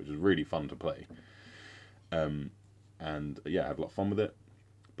character, which was really fun to play. And yeah, I had a lot of fun with it,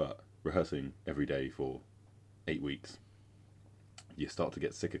 but rehearsing every day for 8 weeks, you start to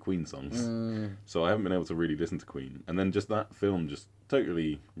get sick of Queen songs. So I haven't been able to really listen to Queen. And then just that film just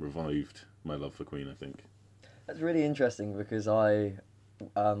totally revived my love for Queen, I think. That's really interesting because I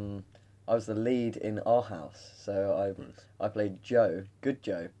was the lead in our house. So I played Joe, Good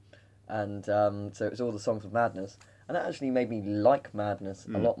Joe. And so it was all the songs of Madness. And that actually made me like Madness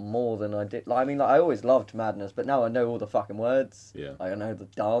a lot more than I did. Like, I mean, like, I always loved Madness, but now I know all the fucking words. Yeah. Like, I know the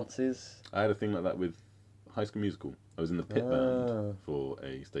dances. I had a thing like that with High School Musical. I was in the pit band for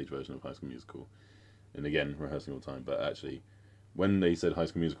a stage version of High School Musical. And again, rehearsing all the time. But actually, when they said High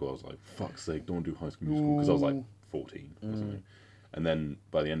School Musical, I was like, fuck's sake, don't do High School Musical. Because I was like 14 or something. And then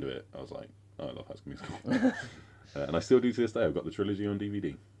by the end of it, I was like, oh, I love High School Musical. And I still do to this day. I've got the trilogy on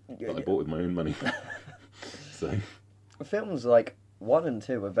DVD that I bought with my own money. So... Films like 1 and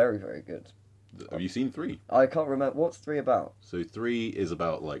 2 are very, very good. Have you seen 3? I can't remember. What's 3 about? So 3 is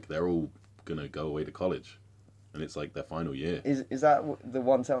about, like, they're all going to go away to college. And it's, like, their final year. Is that the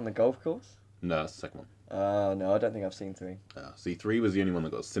one set on the golf course? No, that's the second one. No, I don't think I've seen 3. See, 3 was the only one that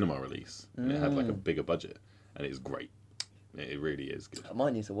got a cinema release. And it had, like, a bigger budget. And it's great. It really is good. I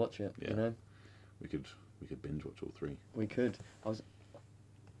might need to watch it, you know? We could binge watch all 3. We could.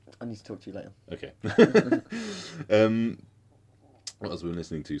 I need to talk to you later. Okay. What else were we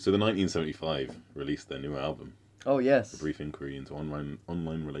listening to? So the 1975 released their new album. Oh, yes. A Brief Inquiry into Online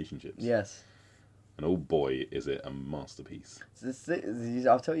Relationships. Yes. And oh boy, is it a masterpiece.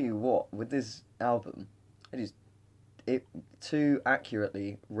 I'll tell you what, with this album, it too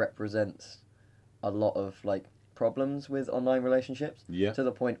accurately represents a lot of, like, problems with online relationships. Yeah. To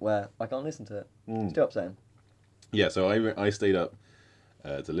the point where I can't listen to it. It's too upsetting. Yeah, so I stayed up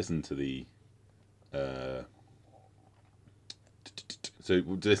to listen to the... So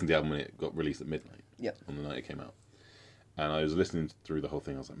to listen to the album when it got released at midnight. Yeah. On the night it came out. And I was listening through the whole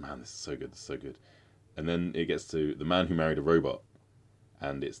thing. I was like, man, this is so good, this is so good. And then it gets to The Man Who Married a Robot.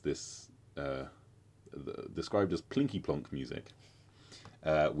 And it's this... described as plinky plonk music.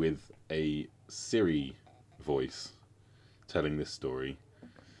 With a Siri voice telling this story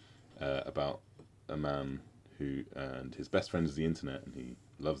about a man who... and his best friend is the internet, and he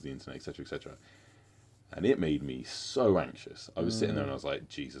loves the internet, etc., etc. And it made me so anxious. I was sitting there and I was like,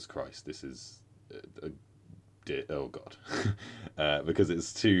 Jesus Christ, this is... oh, God. Because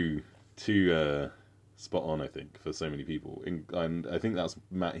it's too spot on, I think, for so many people. And I think that's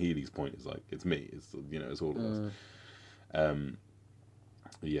Matt Healy's point, is like, it's me. It's, you know, it's all of us.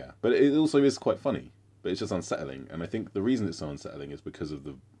 Yeah. But it also is quite funny. but it's just unsettling. And I think the reason it's so unsettling is because of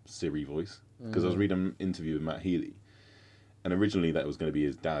the Siri voice. Because I was reading an interview with Matt Healy, and originally that was going to be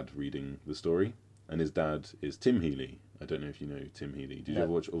his dad reading the story, and his dad is Tim Healy. I don't know if you know Tim Healy. Did you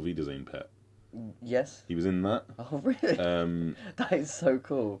ever watch Auf Wiedersehen, Pet? Yes. He was in that. Oh, really? That is so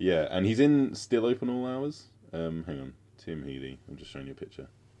cool. Yeah, and he's in Still Open All Hours. Hang on. Tim Healy. I'm just showing you a picture.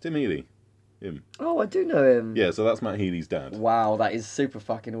 Tim Healy. Him. Oh, I do know him. Yeah, so that's Matt Healy's dad. Wow, that is super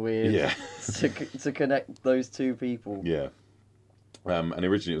fucking weird. Yeah. to connect those two people. Yeah. And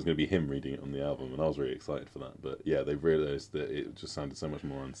originally it was going to be him reading it on the album, and I was really excited for that. But yeah, they've realised that it just sounded so much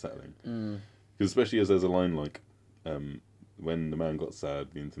more unsettling. Because especially as there's a line like, when the man got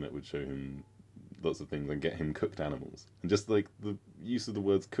sad, the internet would show him lots of things and get him cooked animals. And just like the use of the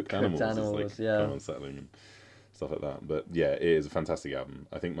words cooked animals is like yeah. kind of unsettling and stuff like that. But yeah, it is a fantastic album.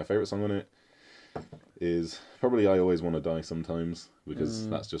 I think my favourite song on it is probably I Always Want to Die Sometimes, because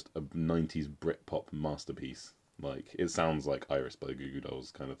that's just a 90s Britpop masterpiece. Like, it sounds like Iris by the Goo Goo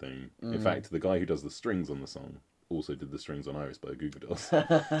Dolls kind of thing. In fact, the guy who does the strings on the song also did the strings on Iris by the Goo Goo Dolls.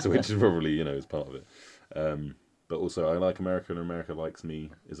 So which is probably, is part of it. But also, I Like America and America Likes Me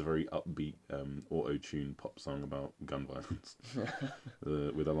is a very upbeat, auto-tune pop song about gun violence.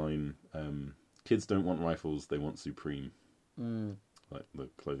 With a line, kids don't want rifles, they want Supreme. Like the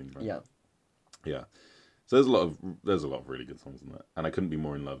clothing brand. Yeah. Yeah. So there's a lot of really good songs in that. And I Couldn't Be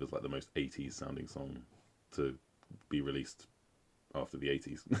More in Love is like the most 80s sounding song to be released after the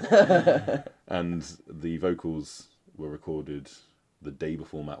 80s. And the vocals were recorded the day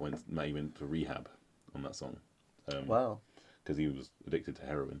before Matty went to rehab on that song. Wow. Because he was addicted to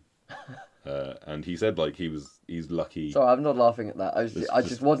heroin. And he said like he's lucky. Sorry, I'm not laughing at that. I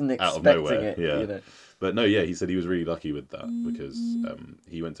just wasn't expecting it. Yeah. But no, yeah, he said he was really lucky with that because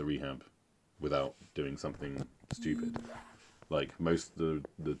he went to rehab without doing something stupid. Like most of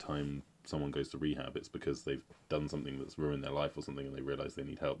the time someone goes to rehab, it's because they've done something that's ruined their life or something and they realise they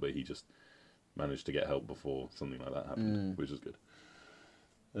need help, but he just managed to get help before something like that happened, which is good.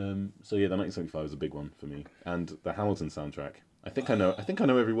 So yeah, the 1975 is a big one for me. And the Hamilton soundtrack, I think I know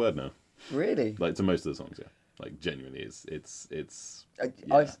every word now. Really? Like to most of the songs, yeah. Like genuinely, it's.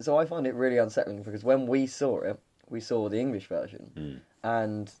 So I find it really unsettling because when we saw it, we saw the English version,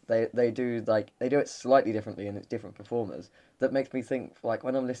 and they do it slightly differently and it's different performers. That makes me think like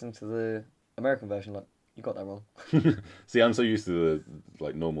when I'm listening to the American version, like you got that wrong. See, I'm so used to the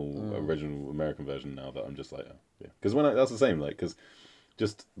like normal original American version now that I'm just like, oh, yeah. Because that's the same, like because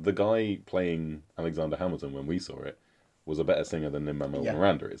just the guy playing Alexander Hamilton when we saw it was a better singer than Lin-Manuel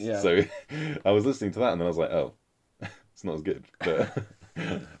Miranda is. Yeah. So I was listening to that and then I was like, oh, it's not as good. But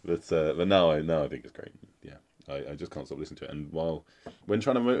but now I think it's great. Yeah, I just can't stop listening to it. And when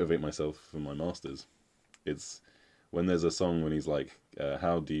trying to motivate myself for my masters, it's when there's a song when he's like,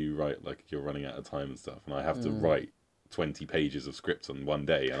 how do you write like you're running out of time and stuff, and I have to write 20 pages of scripts on one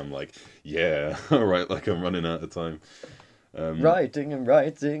day, and I'm like, yeah, all right, like I'm running out of time. Writing and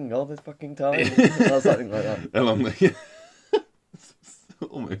writing all this fucking time, or something like that. Along the,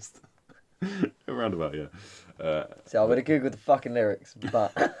 almost around about, yeah. So I'm gonna Google the fucking lyrics,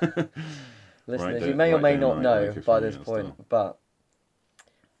 but listeners, you may or may not know by this point, but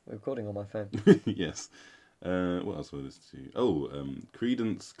we're recording on my phone. Yes. What else was this to? Oh,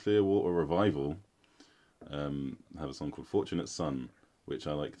 Creedence Clearwater Revival have a song called Fortunate Son, which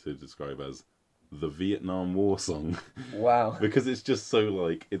I like to describe as the Vietnam War song. Wow. Because it's just so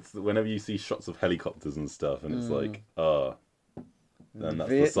like, it's whenever you see shots of helicopters and stuff, and it's like, and that's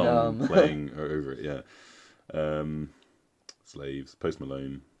Vietnam. The song playing over it, yeah. Slaves, Post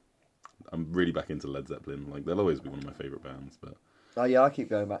Malone. I'm really back into Led Zeppelin. Like, they'll always be one of my favourite bands, but... Oh yeah, I keep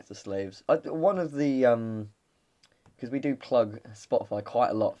going back to Slaves. One of the because we do plug Spotify quite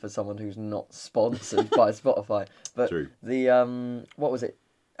a lot for someone who's not sponsored by Spotify. But True. The what was it?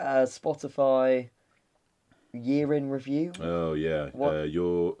 Spotify year in review. Oh yeah,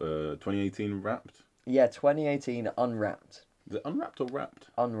 your 2018 Wrapped. Yeah, 2018 Unwrapped. Is it Unwrapped or Wrapped?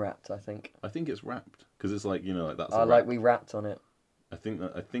 Unwrapped, I think. I think it's Wrapped because it's like like that's. Like we rapped on it. I think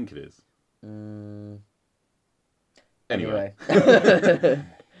it is. Anyway.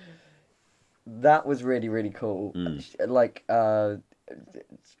 That was really, really cool. Like,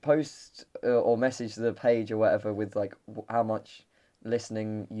 post or message the page or whatever with, like, how much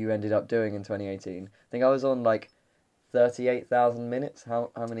listening you ended up doing in 2018. I think I was on, like, 38,000 minutes.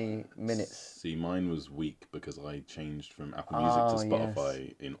 How many minutes? See, mine was weak because I changed from Apple Music to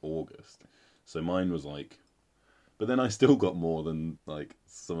Spotify in August. So mine was, like... But then I still got more than like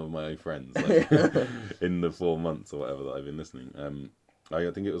some of my friends like, in the 4 months or whatever that I've been listening. I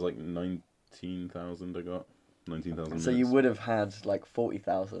think it was like 19,000 I got. 19,000 minutes. So you would have had like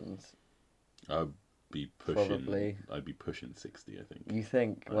 40,000. be pushing. Probably. I'd be pushing 60. I think. You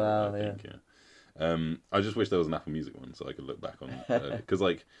think? I Wow, think, yeah. I just wish there was an Apple Music one so I could look back on because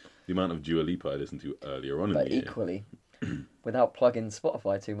like the amount of Dua Lipa I listened to earlier on in But the year. equally, without plugging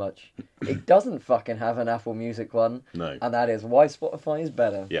Spotify too much, it doesn't fucking have an Apple Music one, No. and that is why Spotify is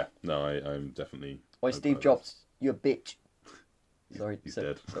better. Yeah. No. I'm definitely. Why I'm Steve proud of Jobs, you a bitch. Sorry, He's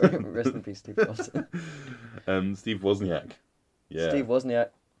dead. Sorry, rest in peace, Steve Jobs. Steve Wozniak. Yeah. Steve Wozniak,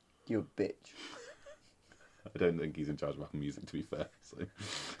 you a bitch. I don't think he's in charge of Apple Music, to be fair. So.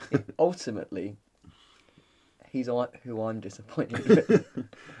 Ultimately, he's who I'm disappointed with.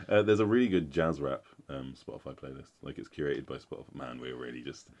 There's a really good jazz rap Spotify playlist. Like it's curated by Spotify. Man, we're really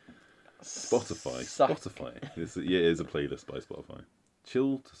just Spotify. It is a playlist by Spotify.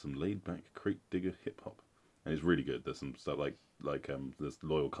 Chill to some laid back crate digger hip hop, and it's really good. There's some stuff like there's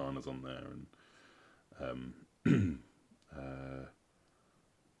Loyal Kana's on there, and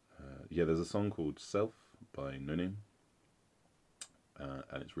yeah, there's a song called Self by Nunim,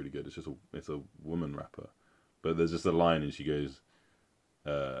 and it's really good. It's a woman rapper, but there's just a line and she goes,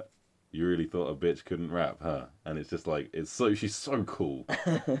 "You really thought a bitch couldn't rap, huh?" And it's just like she's so cool.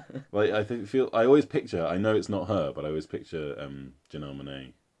 Like I always picture. I know it's not her, but I always picture Janelle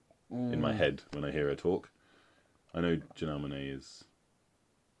Monáe in my head when I hear her talk. I know Janelle Monáe is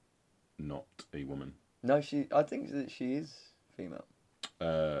not a woman. No, I think that she is female.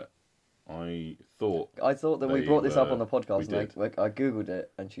 I thought that we brought this up on the podcast, we and I googled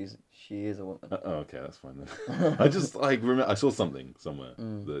it, and she is a woman. Oh, okay, that's fine then. I just remember I saw something somewhere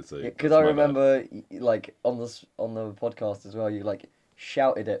that said Because I remember like on the podcast as well, you like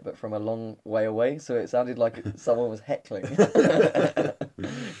shouted it, but from a long way away, so it sounded like someone was heckling. I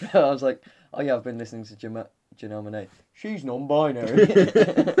was like, oh yeah, I've been listening to Janelle Monáe. She's non-binary.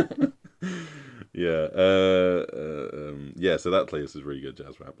 Yeah, yeah. So that playlist is really good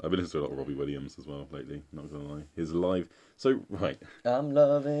jazz rap. I've been listening to a lot of Robbie Williams as well lately. Not gonna lie, his live. So right. I'm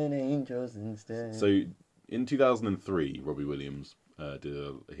loving angels instead. So in 2003, Robbie Williams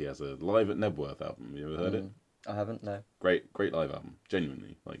he has a Live at Nebworth album. You ever heard it? I haven't. No. Great live album.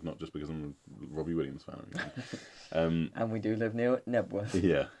 Genuinely, like not just because I'm a Robbie Williams fan. Or anything. And we do live near Nebworth.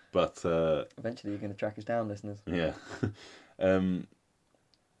 Yeah, but eventually you're going to track us down, listeners. Yeah.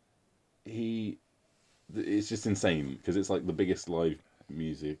 It's just insane because it's like the biggest live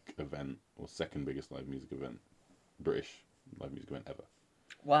music event or second biggest live music event, British live music event ever.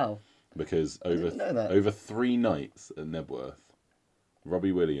 Wow. Because didn't know that. over 3 nights at Nebworth,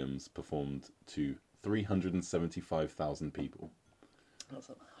 Robbie Williams performed to 375,000 people. That's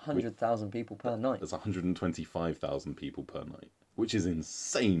 100,000 people per night. That's 125,000 people per night, which is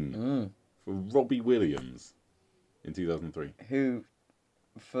insane for Robbie Williams in 2003. Who,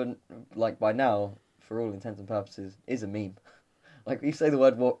 for like by now, for all intents and purposes, is a meme. Like you say the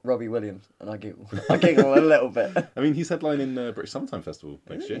word Robbie Williams, and I giggle. I giggle a little bit. I mean, he's headlining British Summertime Festival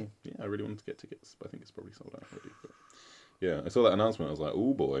next Really? year. Yeah, I really wanted to get tickets, but I think it's probably sold out already. But yeah, I saw that announcement. I was like,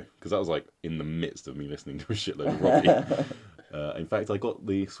 oh boy, because that was like in the midst of me listening to a shitload of Robbie. In fact, I got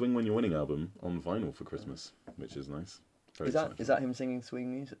the Swing When You're Winning album on vinyl for Christmas, which is nice. Very exciting. Is that him singing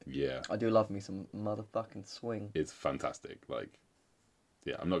swing music? Yeah. I do love me some motherfucking swing. It's fantastic. Like,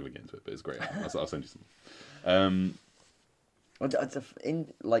 yeah, I'm not going to get into it, but it's great. I'll send you some. It's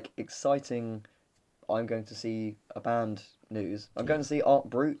exciting. I'm going to see a band news. I'm going to see Art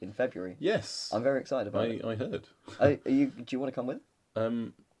Brut in February. Yes. I'm very excited about it. I heard. Do you want to come with?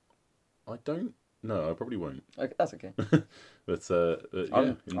 I don't. No, I probably won't. Okay, that's okay. But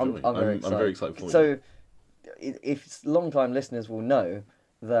yeah, enjoy. I'm very excited. I'm very excited for you. So, if long-time listeners will know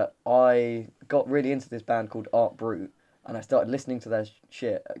that I got really into this band called Art Brut, and I started listening to their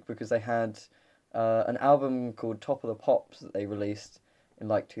shit because they had an album called Top of the Pops that they released in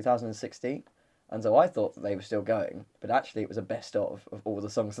like 2016, and so I thought that they were still going, but actually it was a best of all the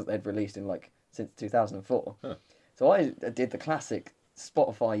songs that they'd released in like since 2004. Huh. So I did the classic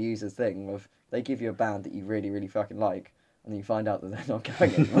Spotify users thing of they give you a band that you really, really fucking like, and then you find out that they're not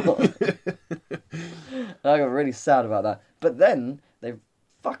going anymore. And I got really sad about that. But then they've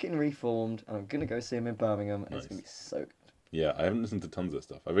fucking reformed, and I'm gonna go see them in Birmingham, and Nice. it's gonna be so good. Yeah, I haven't listened to tons of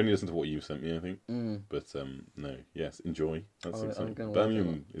stuff. I've only listened to what you've sent me, I think. But no, yes, enjoy. That's exciting.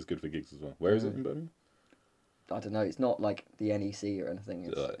 Birmingham is good for gigs as well. Where is it in Birmingham? I don't know. It's not like the NEC or anything. Is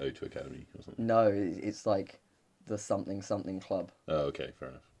It's, it like O2 Academy or something? no, it's like the something club. Oh, okay, fair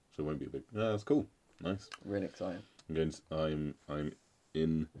enough. So it won't be a big. No, that's cool. Nice. Really exciting. I'm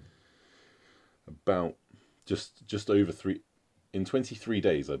in about just over 3. In 23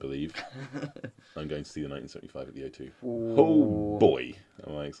 days, I believe, I'm going to see the 1975 at the O2. Ooh. Oh boy,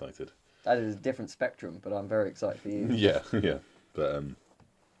 am I excited! That is a different spectrum, but I'm very excited for you. Yeah. But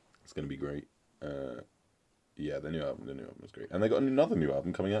it's going to be great. Yeah, the new album was great, and they got another new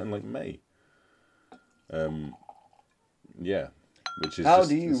album coming out in like May. Yeah, which is How just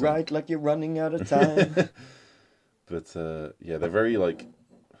do you insane. write like you're running out of time? But yeah, they're very like,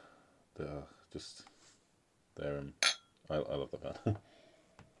 they're just, they're I love that band.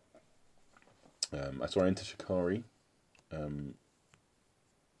 I saw Enter Shikari,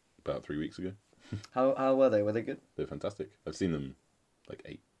 about 3 weeks ago. How were they? Were they good? They're fantastic. I've seen them like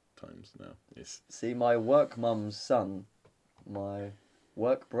 8 times now. It's See, my work mum's son, my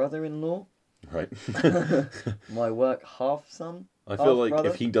work brother-in-law, right. my work half son. I feel like brother?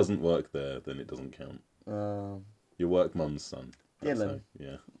 if he doesn't work there, then it doesn't count. Um, Your work mum's son. That's Dylan. how-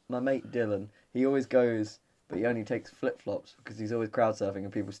 yeah. my mate Dylan, he always goes, but he only takes flip-flops because he's always crowd surfing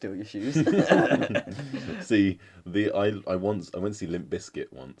and people steal your shoes. See, I went to see Limp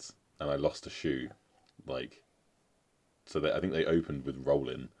Bizkit once, and I lost a shoe, like, so I think they opened with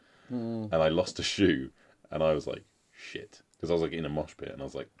Rollin', and I lost a shoe, and I was like, shit, because I was like in a mosh pit, and I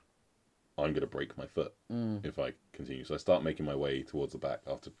was like, I'm gonna break my foot if I continue. So I start making my way towards the back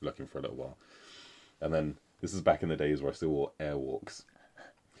after looking for a little while, and then this is back in the days where I still wore Airwalks.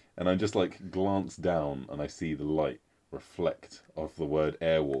 And I just like glance down and I see the light reflect off the word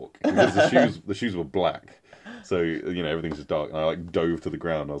Airwalk because the shoes were black, so everything's just dark. And I like dove to the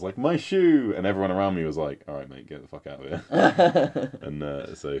ground. I was like, my shoe, and everyone around me was like, all right, mate, get the fuck out of here.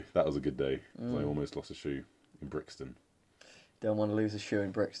 And so that was a good day. I almost lost a shoe in Brixton. Don't want to lose a shoe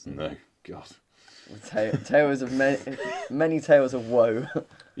in Brixton. No, God. Tales of many tales of woe.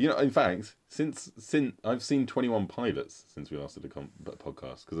 In fact, since I've seen 21 Pilots since we last did a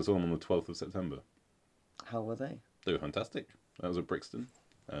podcast because I saw them on the 12th of September. How were they? They were fantastic. That was at Brixton.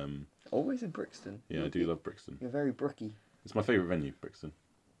 Always in Brixton. Yeah, I do love Brixton. You're very brooky. It's my favourite venue, Brixton.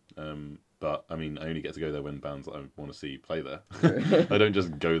 But I mean, I only get to go there when bands that I want to see play there. I don't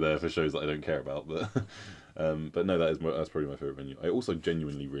just go there for shows that I don't care about. But no, that's probably my favourite venue. I also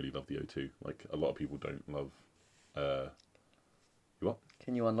genuinely really love the O2. Like a lot of people don't love. What?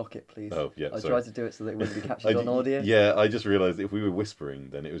 Can you unlock it, please? Oh yeah. I sorry. tried to do it so that it wouldn't be captured on audio. Yeah, I just realised if we were whispering,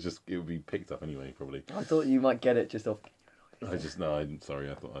 then it would be picked up anyway, probably. I thought you might get it just off. I'm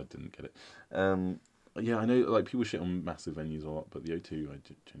sorry, I thought I didn't get it. Yeah, I know like people shit on massive venues a lot, but the O2 I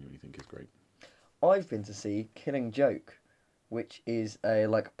genuinely think is great. I've been to see Killing Joke, which is a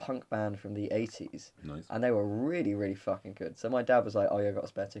like punk band from the 80s. Nice. And they were really, really fucking good. So my dad was like, oh yeah, I got a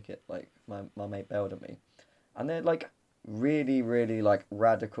spare ticket. Like my mate bailed at me. And they're like really, really like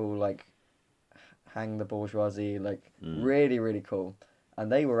radical, like hang the bourgeoisie, like really, really cool. And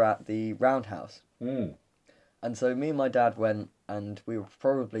they were at the Roundhouse. And so me and my dad went, and we were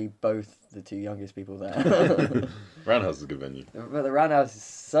probably both the two youngest people there. Roundhouse is a good venue. But the Roundhouse is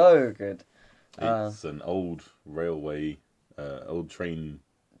so good. It's an old railway, old train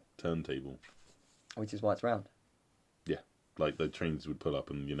turntable. Which is why it's round. Yeah, like the trains would pull up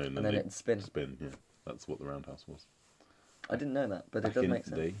and and then it'd spin. Spin, yeah. That's what the Roundhouse was. I didn't know that, but Back it does in make the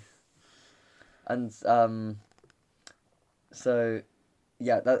sense. day. And so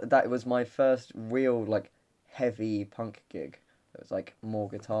yeah, that was my first real like heavy punk gig. It was like more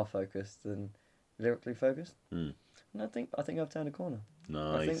guitar focused than lyrically focused. And I think I've turned a corner.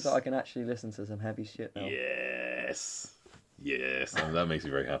 Nice. I think that I can actually listen to some heavy shit now. Yes, and that makes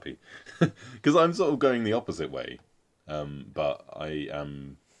me very happy because I'm sort of going the opposite way, but I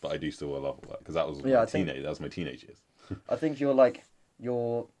do still love all that because that was that was my teenage years. I think your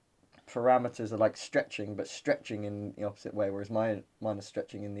parameters are like stretching, but stretching in the opposite way, whereas mine are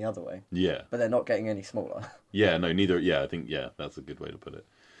stretching in the other way. Yeah, but they're not getting any smaller. Yeah, no, neither. Yeah, I think that's a good way to put it.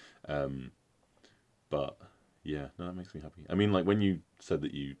 But yeah, no, that makes me happy. I mean, like when you said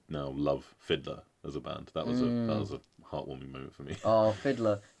that you now love Fiddler as a band, that was a heartwarming moment for me. Oh,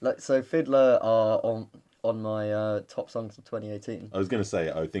 Fiddler! So Fiddler are on my top songs of 2018. I was going to say,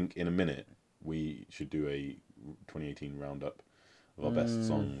 I think in a minute we should do a 2018 roundup of our best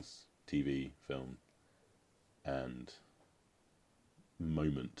songs, TV, film, and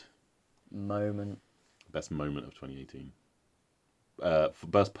moment. Best moment of 2018.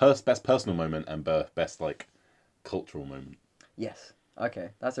 Best personal moment and best like cultural moment. Yes.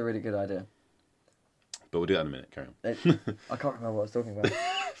 Okay, that's a really good idea. But we'll do that in a minute. Carry on. I can't remember what I was talking about.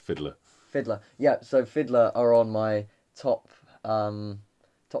 Fiddler. Yeah. So Fiddler are on my top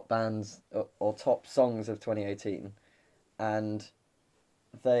bands or top songs of 2018, and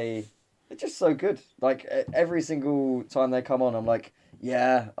they're just so good. Like every single time they come on, I'm like,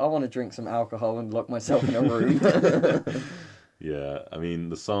 yeah, I want to drink some alcohol and lock myself in a room. Yeah, I mean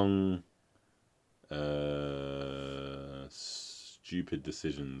the song Stupid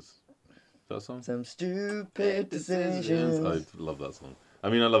Decisions. Is that a song? Some stupid decisions. I love that song. I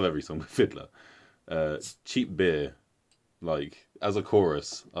mean, I love every song by Fiddler. Cheap beer, like as a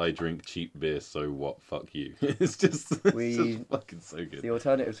chorus, I drink cheap beer. So what? Fuck you. It's just fucking so good. The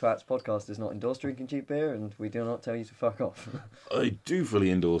Alternative Twats podcast does not endorse drinking cheap beer, and we do not tell you to fuck off. I do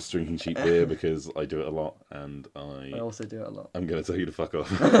fully endorse drinking cheap beer because I do it a lot, and I also do it a lot. I'm going to tell you to fuck off,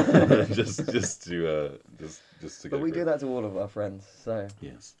 just to But we do that to all of our friends. So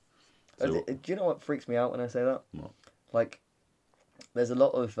yes. do you know what freaks me out when I say that? What? Like, there's a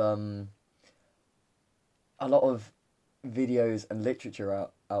lot of videos and literature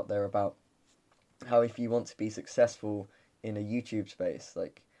out there about how if you want to be successful in a YouTube space,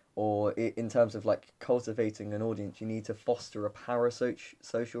 like, or in terms of like cultivating an audience, you need to foster a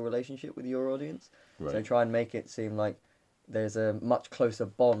parasocial relationship with your audience. Right. So try and make it seem like there's a much closer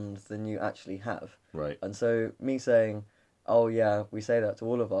bond than you actually have. Right. And so me saying, "Oh yeah, we say that to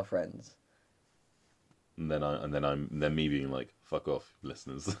all of our friends." And then me being like, "Fuck off,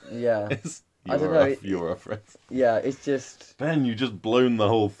 listeners." Yeah. I don't know. You're our friends. Yeah, it's just... Ben, you just blown the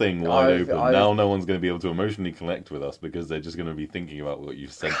whole thing wide open. Now no one's going to be able to emotionally connect with us because they're just going to be thinking about what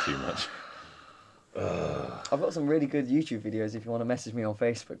you've said too much. I've got some really good YouTube videos if you want to message me on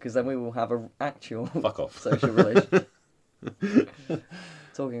Facebook, because then we will have an actual fuck off social relationship.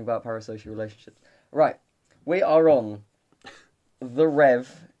 Talking about parasocial relationships. Right, we are on the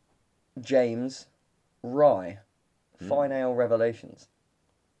Rev James Rye Fine Ale Revelations.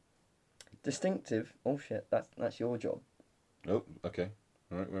 Distinctive. Oh shit, that's your job. Oh, okay.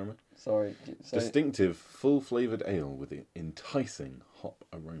 All right, where am I? Sorry. Distinctive, full-flavoured ale with enticing hop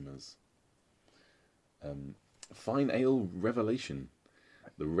aromas. Fine Ale Revelation.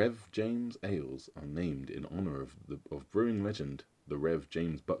 The Rev James ales are named in honour of brewing legend, the Rev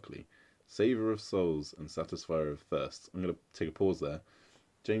James Buckley, savour of souls and satisfier of thirsts. I'm going to take a pause there.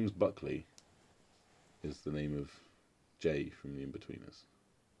 James Buckley is the name of Jay from The Inbetweeners.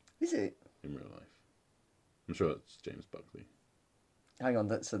 Is it? In real life. I'm sure it's James Buckley. Hang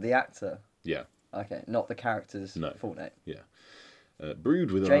on, so the actor? Yeah. Okay, not the character's full name. Yeah. Brewed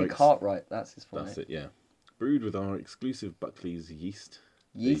with Jake Cartwright, that's his full name. That's it, yeah. Brewed with our exclusive Buckley's yeast.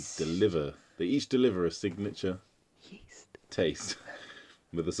 Yeast. They each deliver a signature taste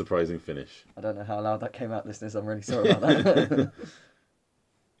with a surprising finish. I don't know how loud that came out, listeners. I'm really sorry about that.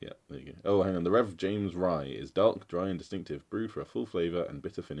 Yeah, there you go. Oh, hang on. The Rev James Rye is dark, dry, and distinctive, brewed for a full flavour and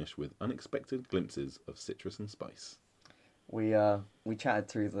bitter finish with unexpected glimpses of citrus and spice. We chatted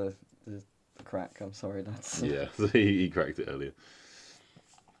through the crack. I'm sorry, that's... Yeah, so he cracked it earlier.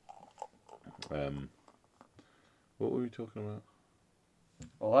 What were we talking about?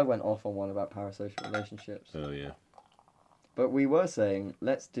 Well, I went off on one about parasocial relationships. Oh, yeah. But we were saying,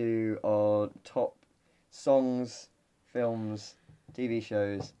 let's do our top songs, films, TV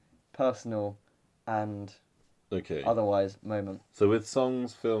shows, personal, and otherwise moment. So with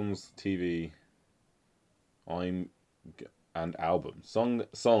songs, films, TV, and albums.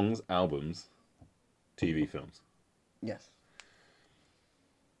 Songs, albums, TV, films. Yes.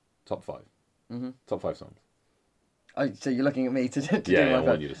 Top 5. Mm-hmm. Top 5 songs. Oh, so you're looking at me to do yeah, my I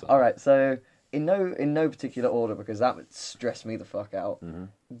want you to say. All right, so in no particular order, because that would stress me the fuck out. Mm-hmm.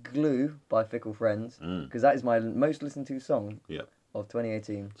 Glue by Fickle Friends, because that is my most listened to song of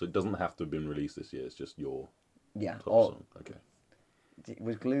 2018. So it doesn't have to have been released this year, it's just your top song. Okay.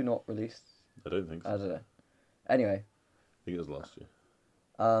 Was Glue not released? I don't think so. I don't know. Anyway. I think it was last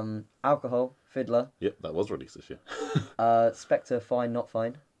year. Alcohol, Fiddler. Yep, that was released this year. Spectre, Fine Not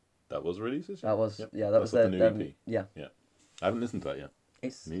Fine. That was released this year? That was, that was the new EP. Yeah. I haven't listened to that yet.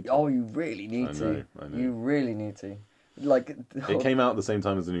 You really need to. I know. You really need to. Like, it came out at the same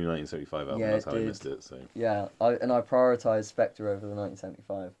time as the new 1975 album. Yeah, that's how I missed it. So yeah, I prioritised Spectre over the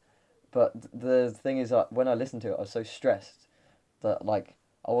 1975. But the thing is, when I listened to it, I was so stressed that like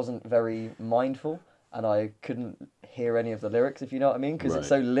I wasn't very mindful, and I couldn't hear any of the lyrics, if you know what I mean, because it's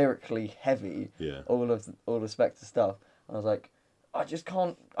so lyrically heavy. Yeah. All the Spectre stuff, and I was like, I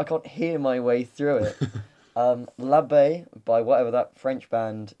can't hear my way through it. La Bay by whatever that French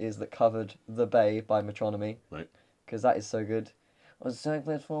band is that covered The Bay by Metronomy. Right. Because that is so good. I was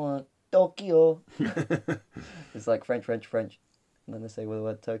thankful for Tokyo. It's like French, and then they say with the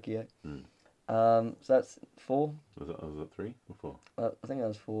word Tokyo. So that's 4. Was that 3 or 4? I think that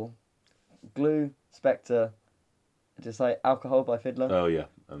was 4. Glue, Spectre, just like Alcohol by Fiddler. Oh yeah,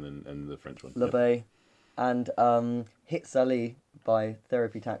 and the French one. La Bay, and Hit Sally by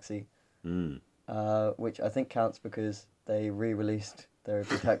Therapy Taxi. Which I think counts because they re-released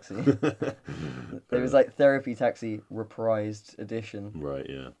Therapy Taxi. It was like Therapy Taxi reprised edition. Right,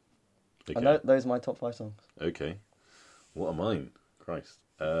 yeah. Okay. And those are my top 5 songs. Okay. What are mine? Christ.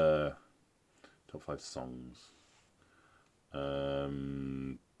 Top 5 songs.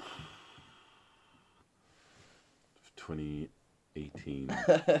 ...2018.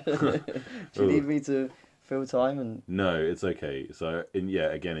 Do you need me to fill time and... No, it's okay. So,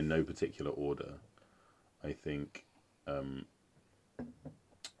 again, in no particular order, I think... Are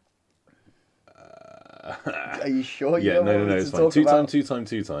you sure you yeah, don't no, want me it's to fine. talk Two about...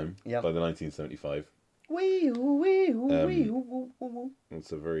 time Yep. by the 1975.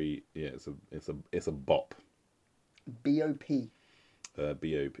 It's a very it's a bop. B.O.P.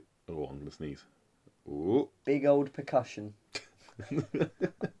 B.O.P. Oh, I'm gonna sneeze. Ooh. Big old percussion.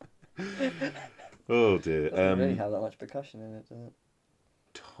 Oh dear. Doesn't really have that much percussion in it, does it?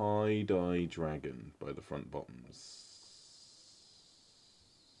 Tie-Dye Dragon by the Front Bottoms.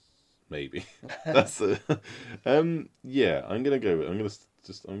 Maybe. That's a yeah, I'm gonna go. I'm gonna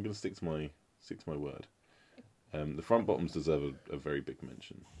stick to my word. The Front Bottoms deserve a very big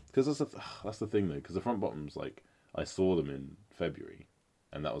mention because that's the thing though. Because the Front Bottoms, like, I saw them in February,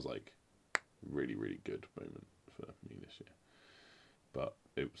 and that was like really good moment for me this year. But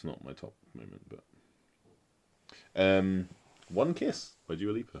it was not my top moment. But One Kiss by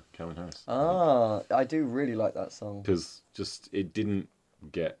Dua Lipa, Calvin Harris. Ah, I do really like that song. Because it didn't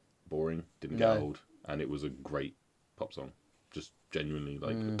get boring, didn't get old, and it was a great pop song. Just genuinely,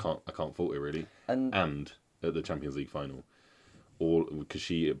 like, I can't fault it really. And at the Champions League final, because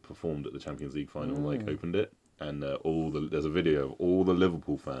she performed at the Champions League final, like, opened it, and there's a video of all the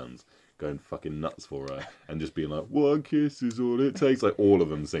Liverpool fans going fucking nuts for her and just being like, "One kiss is all it takes," like all of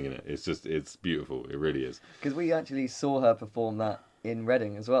them singing it. It's beautiful. It really is. Because we actually saw her perform that in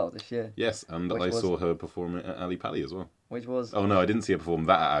Reading as well this year. Yes, and I saw her perform it at Ali Pali as well. Which was... Oh no, I didn't see her perform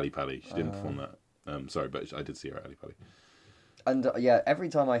that at Ali Pali. She didn't perform that. Sorry, but I did see her at Ali Pali. And every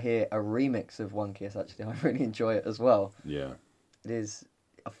time I hear a remix of One Kiss, actually, I really enjoy it as well. Yeah. It is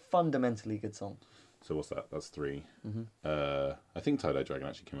a fundamentally good song. So what's that? That's 3. Mm-hmm. I think Tie-Dye Dragon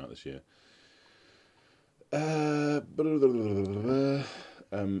actually came out this year.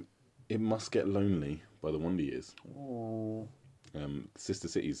 It Must Get Lonely by the Wonder Years. Ooh. Sister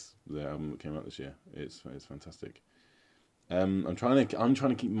Cities, the album that came out this year. It's fantastic. I'm trying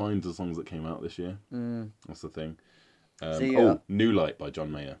to keep mind the songs that came out this year. That's the thing. New Light by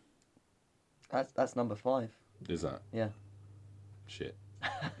John Mayer. That's number 5. Is that? Yeah. Shit.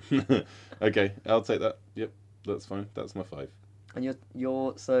 Okay, I'll take that. Yep, that's fine. That's my 5. And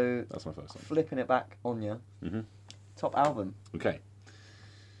you're so that's my 5 song. Flipping it back on you. Top album. Okay.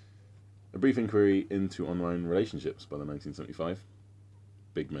 A Brief Inquiry into Online Relationships by the 1975.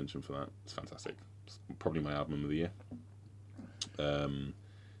 Big mention for that. It's fantastic. It's probably my album of the year.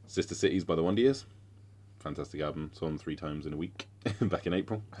 Sister Cities by the Wonder Years. Fantastic album. Saw them 3 times in a week back in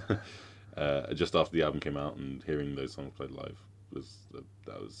April. Just after the album came out, and hearing those songs played live was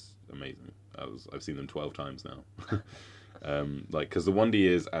amazing. I've seen them 12 times now. Because the Wonder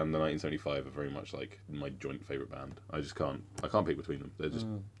Years and the 1975 are very much like my joint favourite band. I can't pick between them.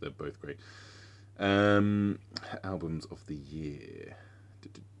 They're both great. Albums of the year.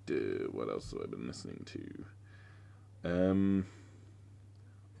 What else have I been listening to?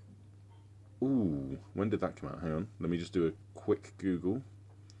 When did that come out? Hang on, let me just do a quick Google.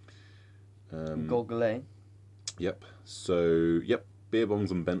 Google. Yep. So, Beer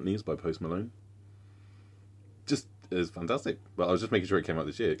Bongs and Bentleys by Post Malone. Just is fantastic. But I was just making sure it came out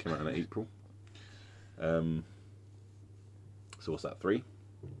this year. It came out in April. So what's that? 3?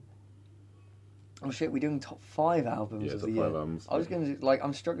 Oh shit, we're doing top 5 albums of the year. Albums. I was going to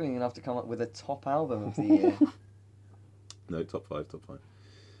I'm struggling enough to come up with a top album of the year. No, top 5. Tuffy.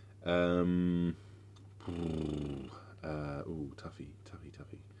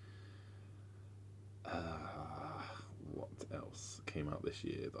 What else came out this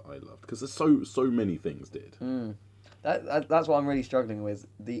year that I loved? Because there's so many things did. That's what I'm really struggling with.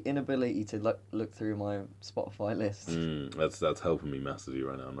 The inability to look through my Spotify list. That's helping me massively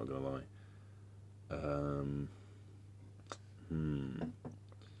right now. I'm not gonna lie.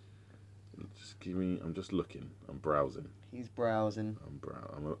 Just give me. I'm just looking. I'm browsing. He's browsing.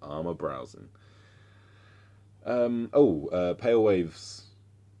 I'm a browsing. Pale Waves.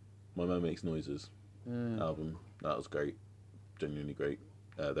 My Mum Makes Noises album. That was great. Genuinely great.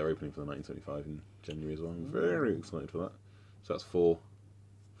 They're opening for the 1975 in January as well. I'm very excited for that. So that's 4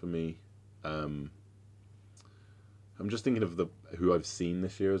 for me. I'm just thinking of who I've seen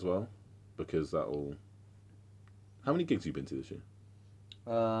this year as well, because that'll. How many gigs have you been to this year?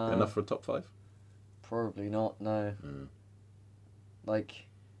 Enough for a top 5? Probably not. No. Like,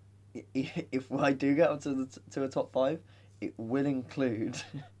 if I do get up to a top 5, it will include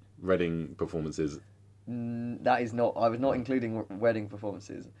Reading performances. That is not. I was not including wedding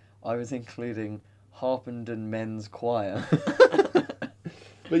performances. I was including Harpenden Men's Choir.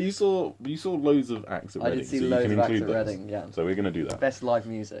 But you saw loads of acts at I Reading. did see so loads you of can acts include at those. Reading, yeah. So we're going to do that. Best live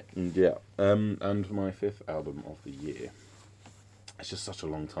music. Yeah. And my 5th album of the year. It's just such a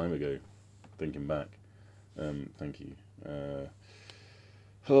long time ago, thinking back. Thank you.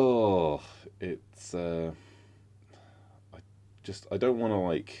 It's... I don't want to,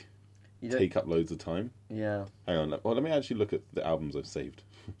 like, take up loads of time. Yeah. Hang on. Well, let me actually look at the albums I've saved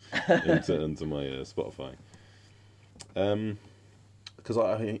into my Spotify. Because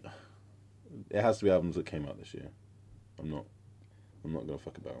it has to be albums that came out this year. I'm not gonna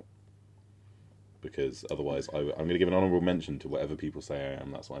fuck about, because otherwise I'm gonna give an honourable mention to whatever people say I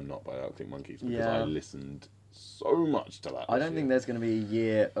am. That's why I'm not by Arctic Monkeys, because I listened so much to that. I don't think there's gonna be a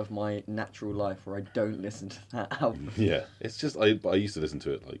year of my natural life where I don't listen to that album. Yeah, it's just I used to listen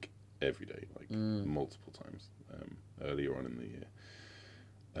to it like every day, like multiple times earlier on in the year.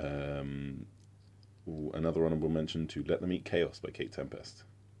 Another honourable mention to Let Them Eat Chaos by Kate Tempest.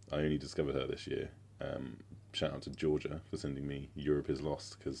 I only discovered her this year. Shout out to Georgia for sending me Europe Is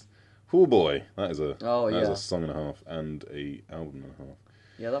Lost, because, oh boy, that is a song and a half and a album and a half.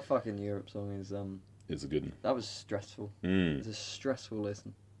 Yeah, that fucking Europe song is It's a good one. that was stressful. It's a stressful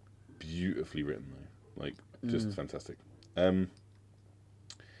listen. Beautifully written though, like just fantastic. And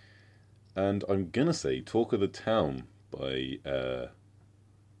I'm gonna say Talk of the Town by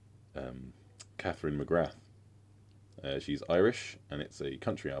Catherine McGrath. She's Irish, and it's a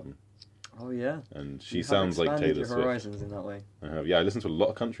country album. Oh yeah. And she sounds like Taylor your Swift. horizons in that way. I have. Yeah, I listen to a lot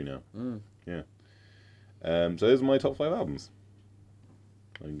of country now. Yeah. So those are my top 5 albums,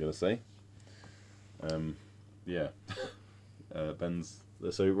 I'm gonna say. Yeah. Ben's.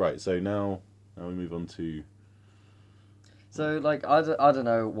 So now we move on to. So like I don't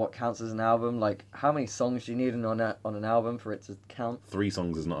know what counts as an album. Like how many songs do you need on an album for it to count? 3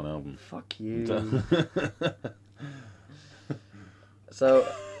 songs is not an album. Fuck you. So.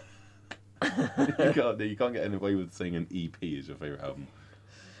 you can't get away with saying an EP is your favourite album.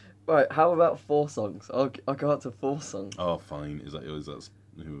 Right, how about 4 songs? I'll go up to 4 songs. Oh, fine. Is that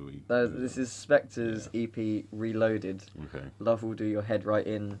who are we? This is Spectre's EP Reloaded. Okay. Love Will Do Your Head Right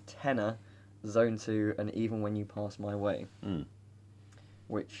In, Tenor, Zone 2, and Even When You Pass My Way.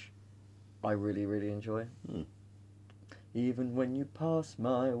 Which I really, really enjoy. Even when you pass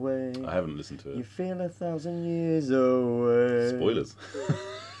my way, I haven't listened to it. You feel 1,000 years away. Spoilers.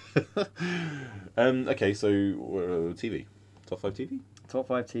 Okay, so TV. Top 5 TV? Top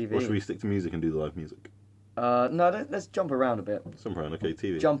 5 TV. Or should we stick to music and do the live music? No, let's jump around a bit. Jump around, okay,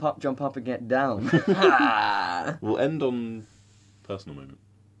 TV. Jump up and get down. We'll end on personal moment.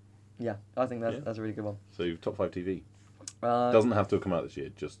 Yeah, I think that's a really good one. So, top 5 TV. Doesn't have to have come out this year,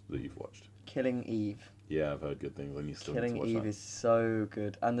 just that you've watched. Killing Eve. Yeah, I've heard good things, and you still Killing need to watch Eve that. is so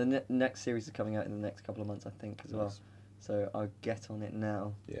good. And the next series is coming out in the next couple of months, I think, as well. So I'll get on it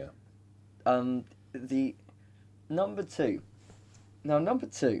now. Yeah. The number 2. Now, number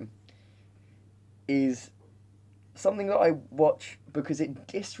 2 is something that I watch because it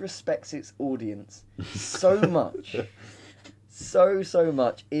disrespects its audience so much. So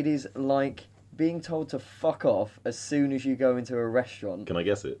much. It is like being told to fuck off as soon as you go into a restaurant. Can I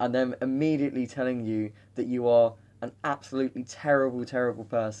guess it? And then immediately telling you that you are an absolutely terrible, terrible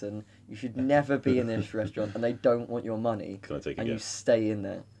person. You should never be in this restaurant, and they don't want your money. Can I take a and guess? you stay in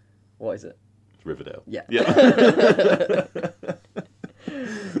there. What is it? It's Riverdale. Yeah. Yeah.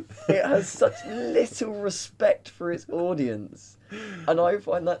 It has such little respect for its audience, and I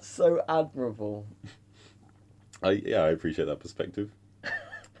find that so admirable. I appreciate that perspective.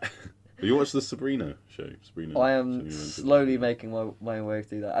 Have you watched the Sabrina show? I am slowly making my way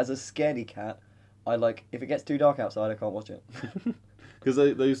through that. As a scaredy cat, I like if it gets too dark outside, I can't watch it. Because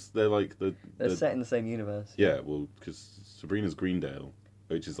they're like they're set in the same universe. Yeah, well, because Sabrina's Greendale,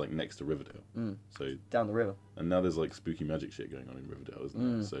 which is like next to Riverdale. So down the river. And now there's like spooky magic shit going on in Riverdale,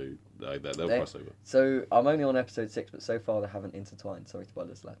 isn't there? So they'll cross over. So I'm only on episode 6, but so far they haven't intertwined. Sorry to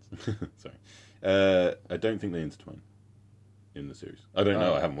spoilers, lads. Sorry. I don't think they intertwine in the series. I don't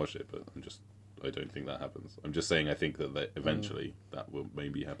know. I haven't watched it, but I don't think that happens. I'm just saying I think that eventually that will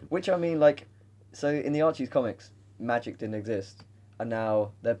maybe happen. Which I mean, like, so in the Archie's comics, magic didn't exist, and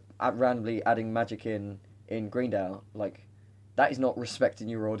now they're randomly adding magic in Greendale. Like, that is not respecting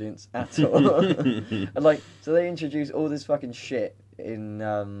your audience at all. And like, so they introduce all this fucking shit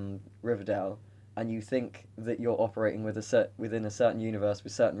in Riverdale, and you think that you're operating within a certain universe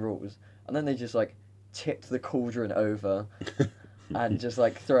with certain rules, and then they just like tip the cauldron over and just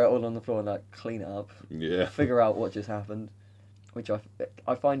like throw it all on the floor and like clean it up. Yeah. Figure out what just happened, which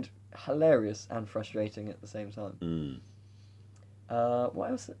I find hilarious and frustrating at the same time. What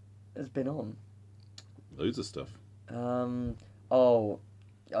else has been on? Loads of stuff. Oh,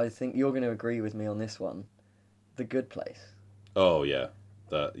 I think you're going to agree with me on this one. The Good Place. Oh yeah,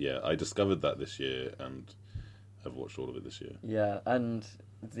 I discovered that this year and I've watched all of it this year. Yeah, and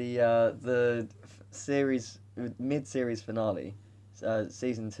series mid-series finale,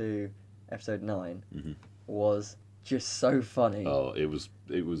 season 2, episode 9, was just so funny. Oh, it was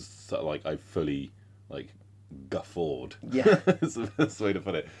so, like I fully like guffawed. Yeah, That's the best way to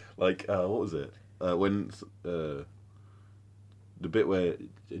put it. Like what was it? When the bit where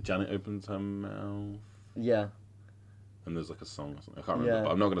Janet opens her mouth. Yeah. And there's like a song or something. I can't remember. Yeah.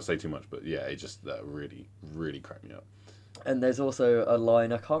 But I'm not going to say too much. But yeah, it just that really, really cracked me up. And there's also a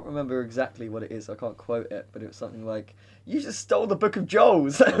line, I can't remember exactly what it is, I can't quote it, but it was something like, "You just stole the Book of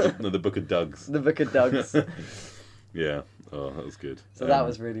Joel's." No, the Book of Doug's. The Book of Doug's. Yeah. Oh, that was good. So that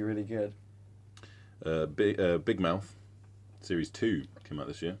was really, really good. Big Mouth, Series 2 came out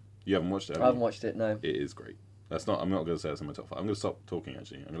this year. You haven't watched it, have I haven't you? watched it, no. It is great. I'm not going to say that's in my top 5. I'm going to stop talking,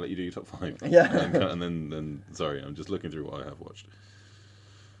 actually. I'm going to let you do your top 5. Yeah. and then, sorry, I'm just looking through what I have watched.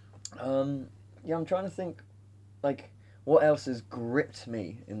 Yeah, I'm trying to think, like, what else has gripped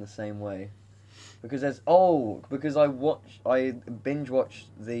me in the same way? Because I binge watched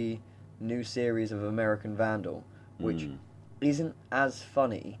the new series of American Vandal, which isn't as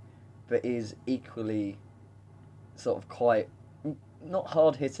funny, but is equally sort of quite, not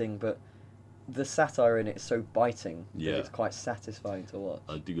hard hitting, but the satire in it is so biting that it's quite satisfying to watch.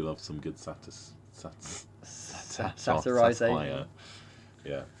 I do love some good Satirization. satire.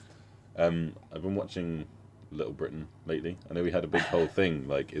 Yeah. I've been watching Little Britain lately. I know we had a big whole thing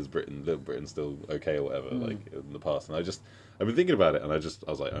like, is Little Britain still okay or whatever, like in the past, and I've been thinking about it, and I was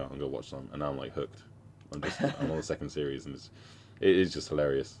like, oh, I'm gonna watch some, and now I'm like hooked. I'm on the second series, and it is just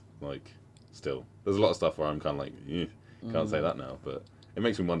hilarious. Like, still, there's a lot of stuff where I'm kind of like, can't say that now, but it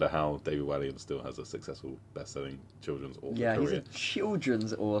makes me wonder how David Walliams still has a successful best-selling children's author career. He's a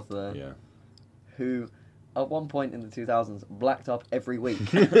children's author. Yeah. Who, at one point in the 2000s, blacked up every week.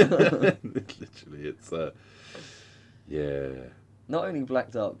 Literally, it's yeah. Not only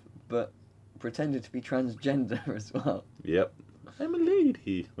blacked up, but pretended to be transgender as well. Yep. I'm a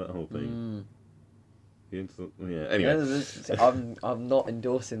lady. That whole thing. Yeah. Anyway, I'm not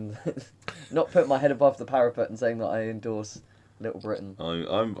endorsing, not putting my head above the parapet and saying that I endorse Little Britain.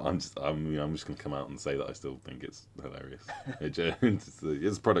 I'm just gonna come out and say that I still think it's hilarious. It's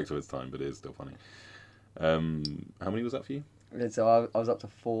a product of its time, but it is still funny. How many was that for you? So I was up to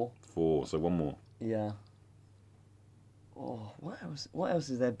 4. 4. So one more. Yeah. Oh, what else? What else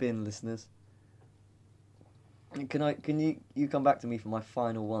has there been, listeners? Can you come back to me for my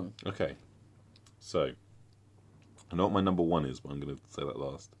final one? Okay. So, I know what my number 1 is, but I'm going to say that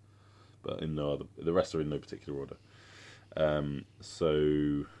last. But the rest are in no particular order.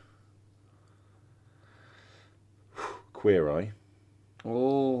 So, Queer Eye.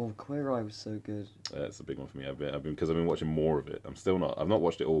 Oh, Queer Eye was so good. It's a big one for me. I've been watching more of it. I've not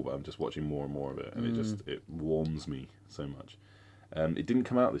watched it all, but I'm just watching more and more of it, and it warms me so much. It didn't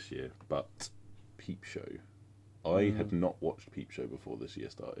come out this year, but Peep Show. I had not watched Peep Show before this year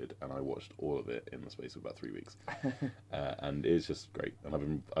started, and I watched all of it in the space of about 3 weeks, and it's just great.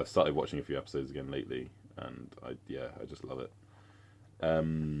 And I've started watching a few episodes again lately, and I just love it.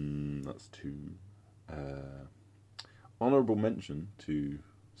 That's 2. Honourable mention to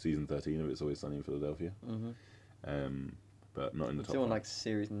season 13 of It's Always Sunny in Philadelphia, but not in the top. Still on like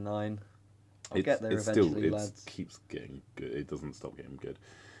series 9. I'll get there eventually, lads. It keeps getting good. It doesn't stop getting good.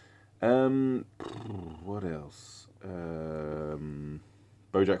 What else?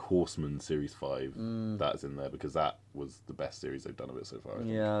 BoJack Horseman series 5. That's in there because that was the best series they've done of it so far. I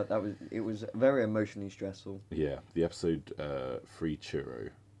think. Yeah, it was very emotionally stressful. Yeah, the episode Free Churro,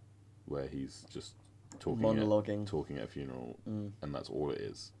 where he's just monologuing, talking at a funeral, and that's all it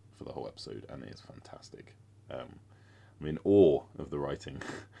is for the whole episode, and it is fantastic. I'm in awe of the writing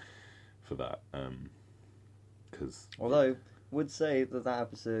for that, because although would say that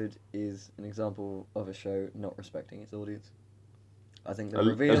episode is an example of a show not respecting its audience. I think the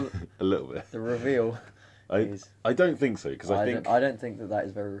reveal a little bit. The reveal I don't think so, because I don't think that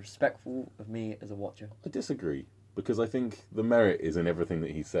is very respectful of me as a watcher. I disagree, because I think the merit is in everything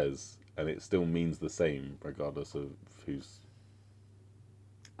that he says, and it still means the same regardless of who's.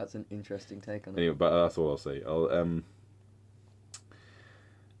 That's an interesting take on it. Anyway, but that's all I'll say.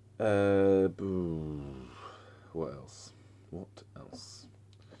 What else?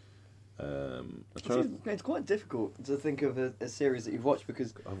 It's quite difficult to think of a series that you've watched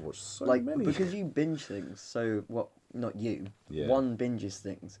because I've watched so many. Because you binge things. So not you. Yeah. One binges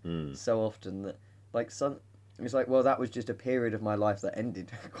things so often that it's like, well, that was just a period of my life that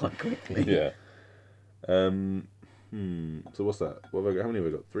ended quite quickly. Yeah. So what's that? What have I got? How many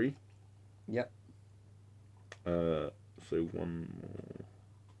have I got? 3? Yep. So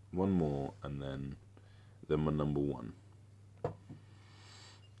one more, and then my number 1.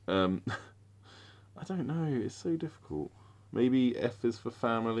 I don't know. It's so difficult. Maybe F is for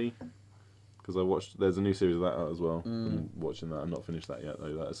family, because I watched. There's a new series of that out as well. I'm watching that. I'm not finished that yet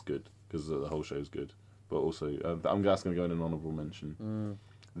though. That's good because the whole show's good. But also, I'm just going to go in an honourable mention.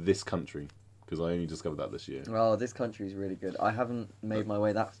 This Country, because I only discovered that this year. Oh, This Country is really good. I haven't made my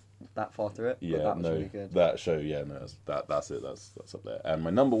way that far through it. Yeah, but that was really good. That show. Yeah, no, that's it. That's up there. And my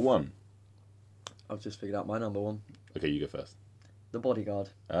number 1. I've just figured out my number 1. Okay, you go first. The Bodyguard.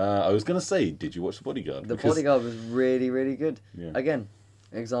 I was going to say, did you watch The Bodyguard? The Bodyguard was really, really good. Yeah. Again,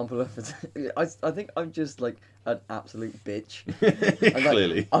 example of I think I'm just like an absolute bitch.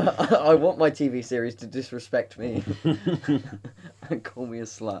 Clearly. I want my TV series to disrespect me and call me a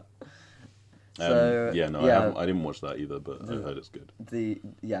slut. So I didn't watch that either, but I heard it's good.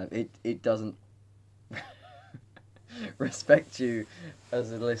 It doesn't respect you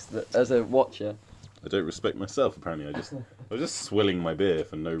as a listener, as a watcher. I don't respect myself. Apparently, I was just swilling my beer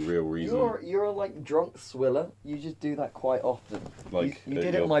for no real reason. You're a like drunk swiller. You just do that quite often. Like you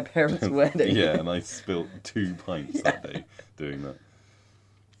did it at my parents' wedding. Yeah, and I spilt 2 pints that day doing that.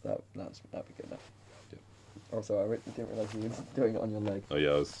 That'd be good enough. Yeah. Also, I didn't realise you were doing it on your leg. Oh yeah,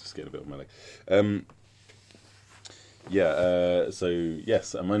 I was just getting a bit on my leg. So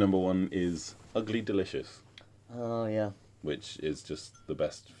yes, and my number 1 is Ugly Delicious. Oh yeah. Which is just the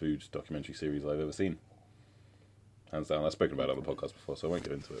best food documentary series I've ever seen. Hands down. I've spoken about it on the podcast before, so I won't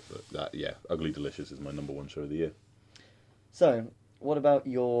go into it. But Ugly Delicious is my number 1 show of the year. So, what about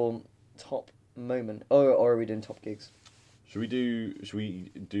your top moment? Or are we doing top gigs? Should we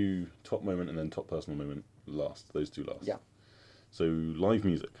do top moment and then top personal moment last? Those 2 last. Yeah. So live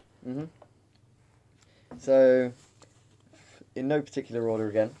music. Mhm. So, in no particular order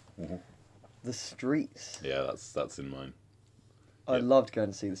again. Mm-hmm. The Streets. Yeah, that's in mine. I loved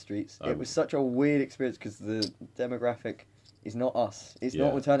going to see The Streets. It was such a weird experience because the demographic is not us. It's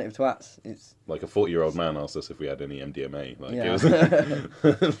not Alternative Twats. It's like a 40-year-old man asked us if we had any MDMA. It was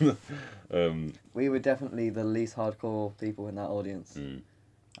we were definitely the least hardcore people in that audience. It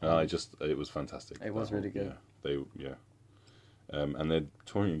was fantastic. It was really good. And they're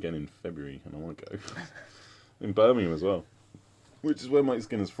touring again in February, and I want to go in Birmingham as well, which is where Mike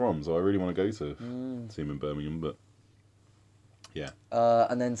Skinner's from. So I really want to go to see him in Birmingham, but. Yeah.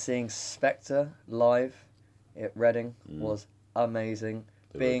 And then seeing Spectre live at Reading was amazing.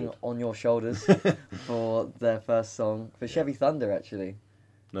 Being on your shoulders for their first song. For Chevy Thunder, actually.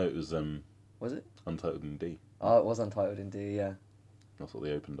 No, it was... Was it? Untitled in D. Oh, it was Untitled in D, yeah. That's what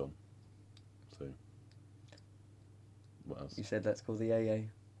they opened on. So... What else? You said let's call the AA,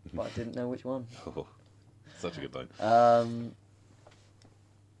 but I didn't know which one. Oh, such a good line.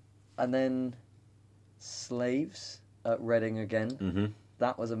 And then Slaves at Reading again. Mm-hmm.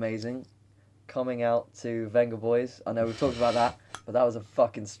 That was amazing. Coming out to Venga Boys. I know we've talked about that, but that was a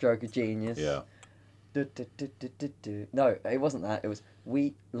fucking stroke of genius. Yeah. No, it wasn't that. It was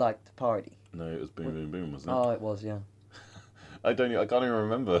We Like to Party. No, it was Boom Boom Boom, wasn't it? Oh, it was, yeah. I can't even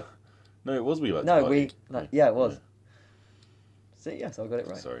remember. No, it was We Like to Party. Yeah, it was. See, yes, I got it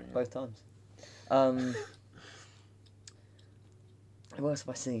right. Sorry. Yeah. Both times. What else have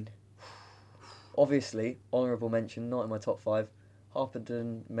I seen? Obviously, honourable mention, not in my top 5,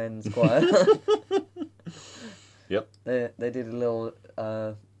 Harpenden Men's Choir. Yep. They did a little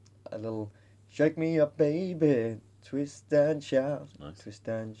shake me up, baby, twist and shout, twist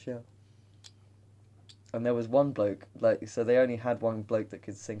and shout. And there was one bloke, so they only had one bloke that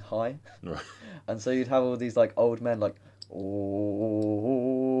could sing high. Right. And so you'd have all these old men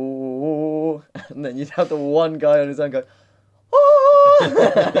oh, and then you'd have the one guy on his own go,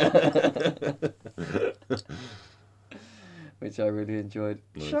 which I really enjoyed.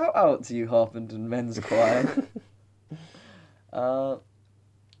 Nice. Shout out to you, Harpenden Men's Choir. What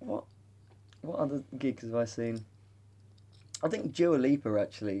other gigs have I seen? I think Dua Lipa,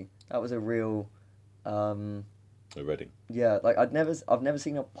 actually. That was a real. Reading. Yeah, I've never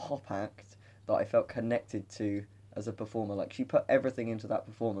seen a pop act that I felt connected to as a performer. She put everything into that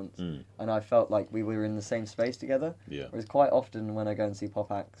performance, and I felt like we were in the same space together. Yeah. Whereas quite often when I go and see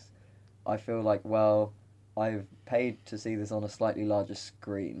pop acts, I feel like, well, I've paid to see this on a slightly larger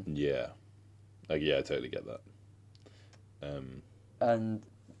screen. Yeah. Yeah, I totally get that. And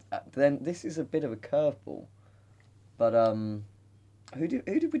then this is a bit of a curveball, but who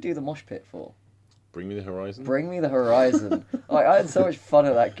did we do the mosh pit for? Bring Me the Horizon? Bring Me the Horizon. I had so much fun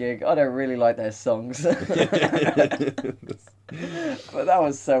at that gig. I don't really like their songs. But that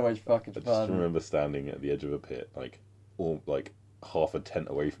was so much fucking I just fun. remember standing at the edge of a pit, all half a tent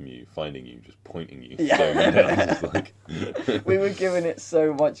away from you, finding you, just pointing you, Yeah. staring you down, just like. We were giving it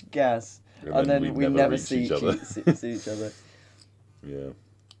so much gas, and then we never reach see each other. see each other. Yeah.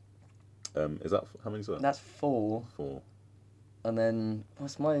 Is that how many is that? That's 4. 4. And then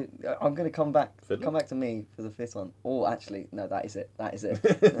what's my? I'm gonna come back. Fiddler? Come back to me for the 5th one. Oh, actually, no, that is it. That is it.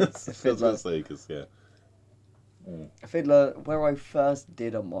 I That's was Fiddler. gonna say because Fiddler, where I first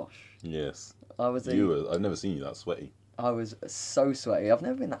did a mosh. yes, I was I've never seen you that sweaty. I was so sweaty. I've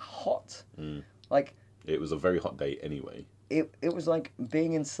never been that hot. Mm. Like It was a very hot day anyway. it was like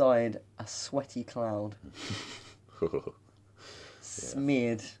being inside a sweaty cloud,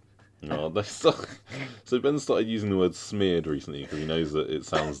 smeared. No, so Ben started using the word smeared recently because he knows that it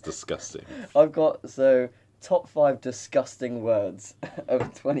sounds disgusting. I've got top 5 disgusting words of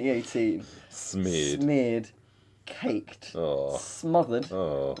 2018. Smeared. Smeared, caked, Oh. smothered,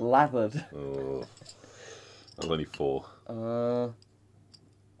 Oh. lathered. Oh. That was only 4.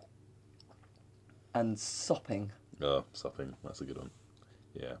 And sopping. Oh, supping. That's a good one.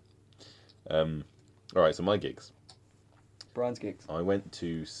 Yeah. Alright, so my gigs. Brian's gigs. I went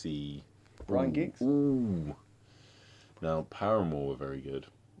to see... Brian gigs? Ooh. Now, Paramore were very good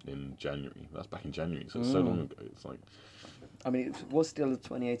in January. That's back in January, so it's so long ago. It's like... I mean, it was still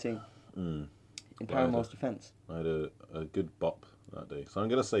 2018. In Paramore's defence. I had a good bop that day. So I'm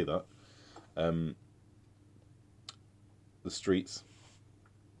going to say that. The Streets.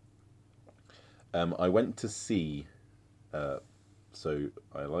 I went to see... so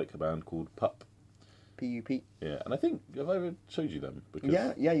I like a band called Pup. PUP. Yeah, and I think... Have I ever showed you them? Because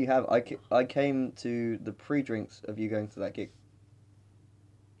Yeah, you have. I came to the pre-drinks of you going to that gig.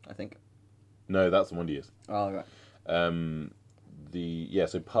 I think. No, that's the Wonder Years. Oh, right.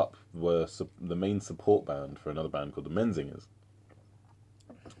 So Pup were the main support band for another band called the Menzingers.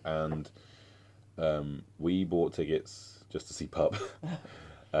 And we bought tickets just to see Pup.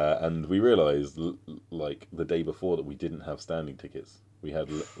 And we realised, like, the day before that we didn't have standing tickets. We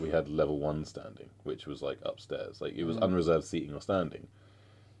had level 1 standing, which was, like, upstairs. Like, it was unreserved seating or standing.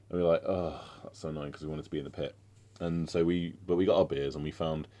 And we were like, oh, that's so annoying because we wanted to be in the pit. And so we got our beers and we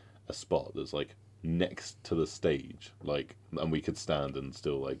found a spot that's, like, next to the stage, like, and we could stand and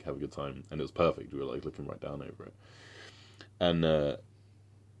still, like, have a good time. And it was perfect. We were, like, looking right down over it. And they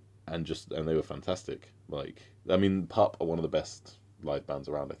were fantastic. Like, I mean, Pup are one of the best live bands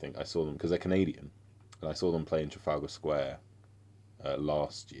around, I think. I saw them because they're Canadian. And I saw them play in Trafalgar Square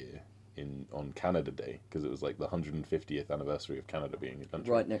last year on Canada Day, because it was like the 150th anniversary of Canada being a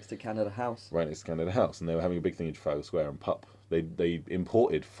country. Right next to Canada House. Right next to Canada House, and they were having a big thing in Trafalgar Square, and Pup, they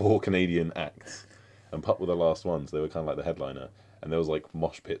imported 4 Canadian acts, and Pup were the last ones. They were kind of like the headliner, and there was like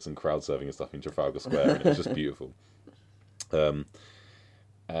mosh pits and crowd surfing and stuff in Trafalgar Square, and it was just beautiful.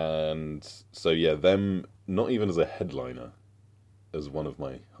 And so yeah, them not even as a headliner, as one of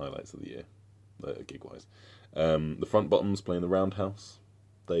my highlights of the year, gig wise. The Front Bottoms playing the Roundhouse.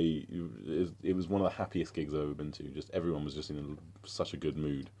 It was one of the happiest gigs I've ever been to. Just everyone was just in such a good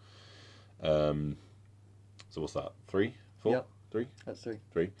mood. So what's that? 3, 4, Yep. 3, That's 3.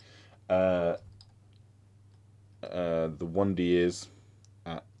 3. The Wonder Years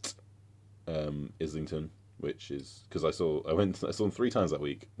at Islington, which is because I saw them 3 times that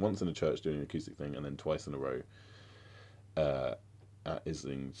week. Once in a church doing an acoustic thing, and then twice in a row at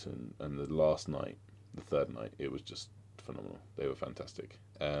Islington. And the last night, the third night, it was just phenomenal. They were fantastic.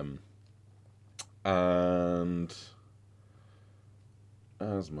 And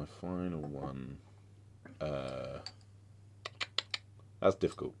as my final one, that's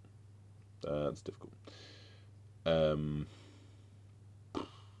difficult. That's difficult.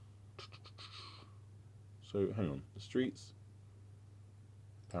 So hang on, The Streets,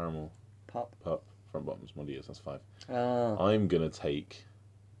 Paramore, Pup. Front Bottoms, Wonder Years. That's 5. Ah. I'm gonna take.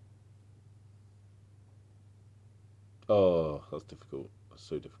 Oh, that's difficult. That's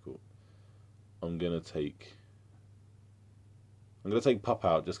so difficult. I'm gonna take Pup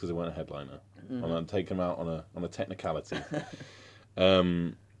out just because it weren't a headliner. I'm gonna take him out on a technicality.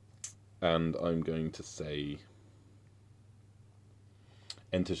 And I'm going to say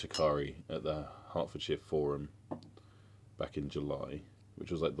Enter Shikari at the Hertfordshire Forum back in July,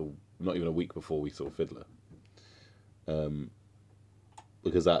 which was like not even a week before we saw Fiddler.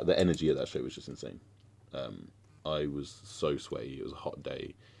 Because the energy at that show was just insane. I was so sweaty. It was a hot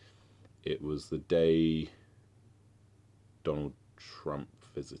day. It was the day Donald Trump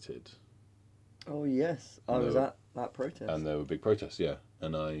visited. Oh yes, I was at that protest. And there were big protests, yeah.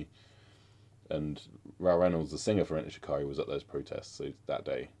 And and Rao Reynolds, the singer for Enter Shikari, was at those protests that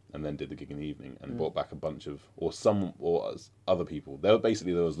day, and then did the gig in the evening, and brought back a bunch of other people. There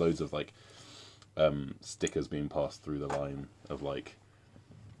was loads of like stickers being passed through the line of like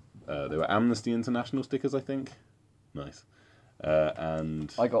they were Amnesty International stickers, I think. Nice.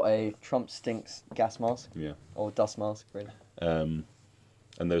 And I got a Trump stinks gas mask. Yeah. Or dust mask, really.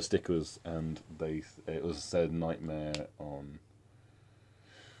 And those stickers, and it was said nightmare on.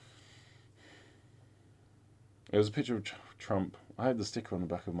 It was a picture of Trump. I had the sticker on the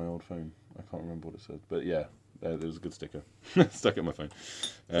back of my old phone. I can't remember what it said, but yeah, it was a good sticker. Stuck in my phone.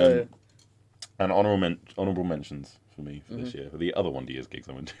 And honourable mentions for me for this year. For the other Wonder Years gigs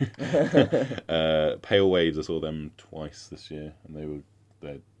I went to. Pale Waves, I saw them twice this year, and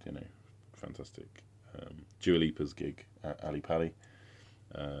they're fantastic. Dua Lipa's gig at Ali Pali.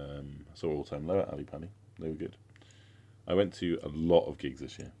 I saw All Time Low at Ali Pali. They were good. I went to a lot of gigs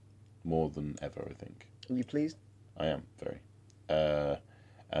this year, more than ever, I think. Are you pleased? I am very.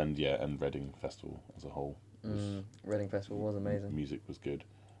 And Reading Festival as a whole. Reading Festival was amazing. Music was good.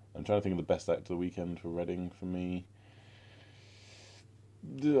 I'm trying to think of the best act of the weekend for Reading for me.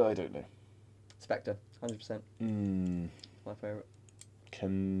 I don't know. Spectre, 100%. My favourite.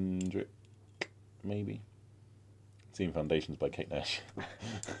 Kendrick, maybe. Seeing Foundations by Kate Nash.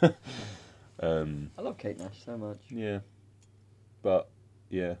 I love Kate Nash so much. Yeah. But,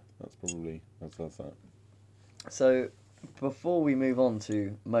 yeah, that's that. So, before we move on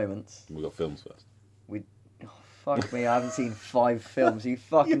to moments... We got films first. Fuck me, I haven't seen 5 films. Are you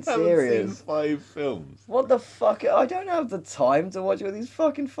fucking You serious? haven't seen 5 films? What the fuck? I don't have the time to watch all these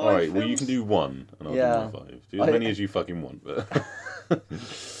fucking 5 films. Alright, well you can do 1, and I'll do my 5. Do as many as you fucking want, but...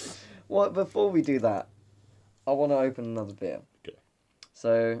 Well, before we do that, I want to open another beer. Okay.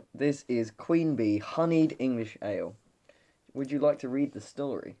 So, this is Queen Bee Honeyed English Ale. Would you like to read the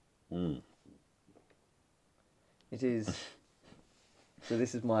story? It is... So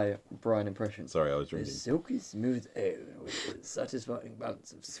this is my Brian impression. Sorry, I was A drinking. silky smooth ale with a satisfying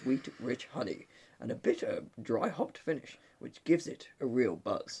balance of sweet, rich honey and a bitter, dry hopped finish, which gives it a real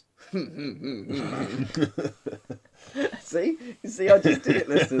buzz. See? You see, I just did it,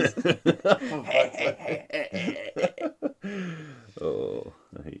 listeners. Oh,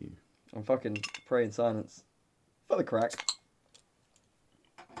 I hate you. I'm fucking pray in silence. For the crack.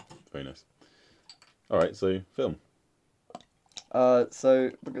 Very nice. Alright, so, film.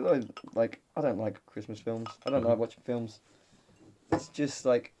 So because I don't like Christmas films. I don't like watching films. It's just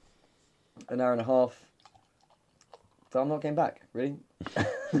like an hour and a half. So I'm not getting back, really.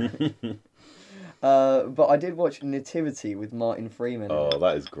 But I did watch Nativity with Martin Freeman. Oh,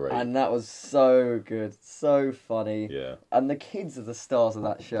 that is great. And that was so good, so funny. Yeah. And the kids are the stars of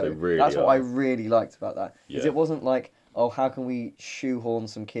that show. They really That's what are. I really liked about that. Because Yeah. it wasn't like, oh, how can we shoehorn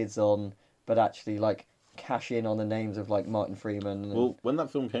some kids on, but actually like cash in on the names of like Martin Freeman. And... Well, when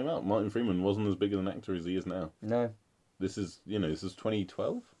that film came out, Martin Freeman wasn't as big an actor as he is now. No. This is 2012?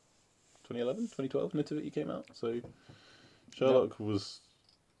 2011? 2012 Nativity came out. So Sherlock was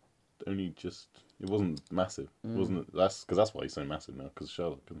only just... It wasn't massive. Wasn't that's why he's so massive now, because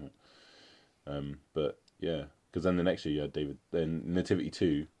Sherlock, isn't it? But yeah, because then the next year you had Nativity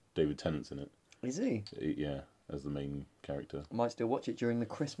 2, David Tennant's in it. Is he? Yeah, as the main character. I might still watch it during the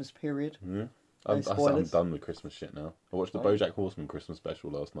Christmas period. Yeah. No I'm spoilers? done with Christmas shit now. I watched the Oh. BoJack Horseman Christmas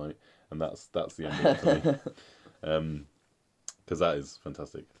special last night, and that's the end of it for me. Because that is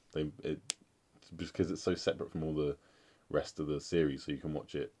fantastic. Because it's so separate from all the rest of the series, so you can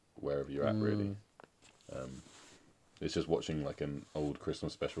watch it wherever you're at, really. It's just watching like an old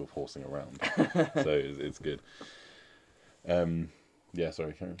Christmas special of horsing around, so it's good. Yeah,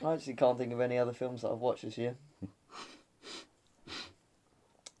 sorry, Karen. I actually can't think of any other films that I've watched this year.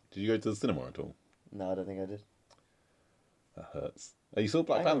 Did you go to the cinema at all? No, I don't think I did. That hurts. Oh, you saw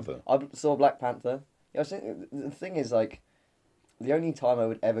Black Panther? I saw Black Panther. Yeah, I think the thing is, like, the only time I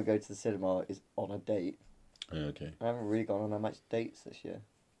would ever go to the cinema is on a date. Okay, I haven't really gone on that much dates this year.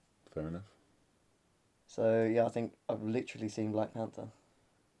 fair enough. So, yeah, I think I've literally seen Black Panther.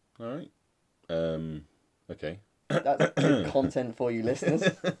 All right. Okay. That's good content for you listeners.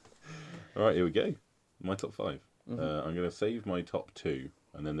 All right, here we go. My top 5. Mhm. I'm going to save my top 2,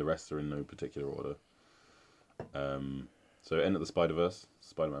 and then the rest are in no particular order. So, Enter the Spider-Verse,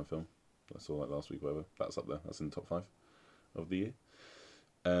 Spider-Man film. I saw that last week, whatever. That's up there. That's in the top 5 of the year.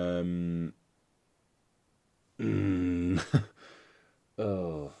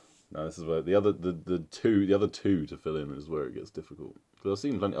 Oh, no, this is where the other two to fill in is where it gets difficult. Because I've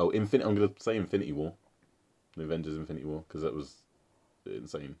seen plenty. Oh, I'm going to say Infinity War, the Avengers Infinity War, because that was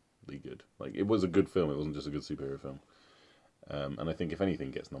insanely good. Like, it was a good film. It wasn't just a good superhero film. And I think if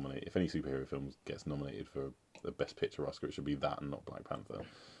anything gets nominated, if any superhero film gets nominated for the Best Picture Oscar, it should be that and not Black Panther.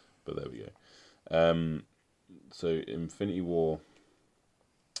 But there we go. So Infinity War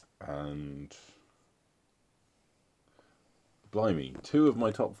and blimey, 2 of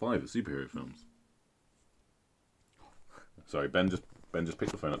my top 5 are superhero films. Sorry, Ben just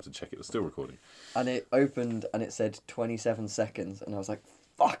picked the phone up to check it was still recording. And it opened and it said 27 seconds, and I was like,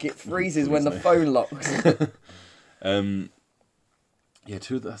 fuck, it freezes when the phone locks. Yeah,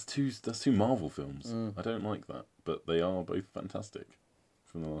 that's two Marvel films. I don't like that, but they are both fantastic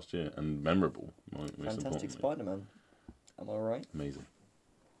from the last year and memorable. Fantastic Spider-Man. Am I right?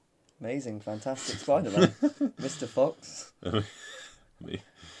 Amazing, fantastic Spider-Man. Mr. Fox.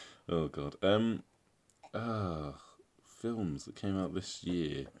 Oh god. Films that came out this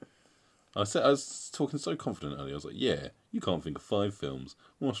year. I was talking so confident earlier. I was like, "Yeah, you can't think of 5 films.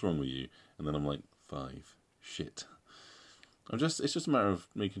 What's wrong with you?" And then I'm like, 5. Shit. It's just a matter of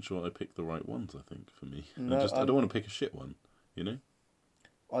making sure I pick the right ones. I think for me, No, I don't want to pick a shit one. You know.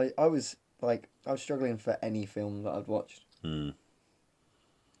 I was struggling for any film that I'd watched. I'm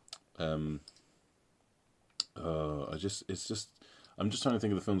just trying to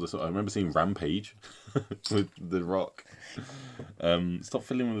think of the films I saw. I remember seeing Rampage with The Rock. Stop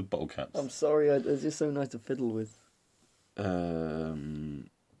fiddling with bottle caps. I'm sorry, they're just so nice to fiddle with.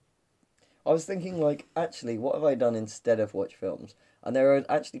 I was thinking, like, actually, what have I done instead of watch films? And there are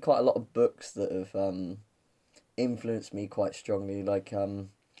actually quite a lot of books that have influenced me quite strongly, like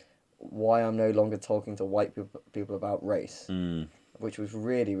Why I'm No Longer Talking to White People About Race, which was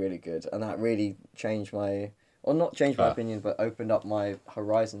really, really good. And that really changed my... Well, not changed my opinion, but opened up my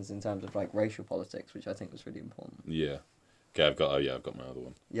horizons in terms of, like, racial politics, which I think was really important. Yeah. Okay, I've got my other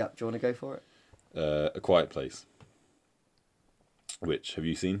one. Yeah, do you want to go for it? A Quiet Place. Which, have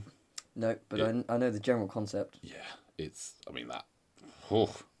you seen? No, but I know the general concept. Yeah, it's that.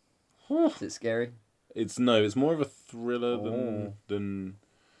 Is it scary? It's more of a thriller than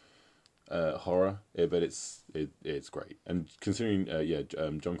horror. But it's great. And considering,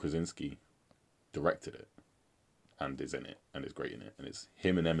 John Krasinski directed it and is in it and is great in it, and it's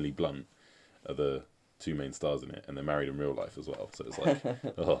him and Emily Blunt are the 2 main stars in it, and they're married in real life as well. So it's like,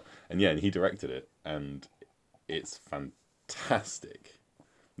 and he directed it, and it's fantastic.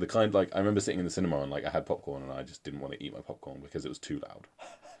 The kind, like, I remember sitting in the cinema and, like, I had popcorn and I just didn't want to eat my popcorn because it was too loud.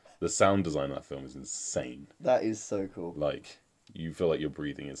 The sound design of that film is insane. That is so cool. Like, you feel like your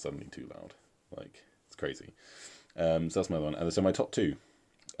breathing is suddenly too loud. Like, it's crazy. So that's my one. And so my top 2,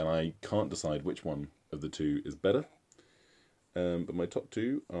 and I can't decide which one of the 2 is better. But my top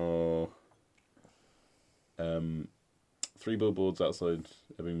 2 are 3 Billboards Outside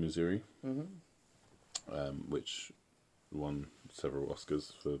Ebbing, Missouri, which won several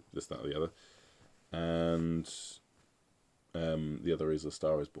Oscars for this, that, or the other. And the other is A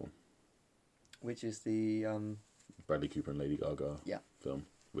Star Is Born. Which is the... Bradley Cooper and Lady Gaga film,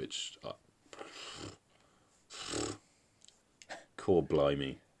 which... core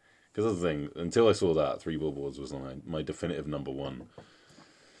blimey. Because that's the thing, until I saw that, 3 Billboards was my definitive number 1.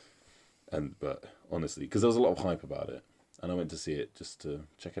 But honestly, because there was a lot of hype about it, and I went to see it just to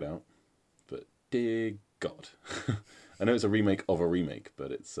check it out. But dear God, I know it's a remake of a remake,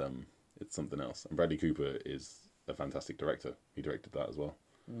 but it's something else. And Bradley Cooper is a fantastic director. He directed that as well,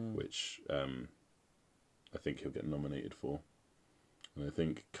 which I think he'll get nominated for. And I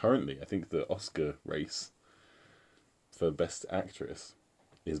think currently, the Oscar race for Best Actress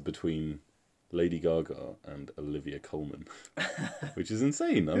is between Lady Gaga and Olivia Colman, which is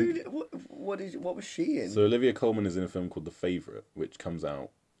insane. What was she in? So Olivia Colman is in a film called The Favourite, which comes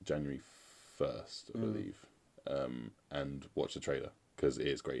out January 1st, I believe. And watch the trailer, because it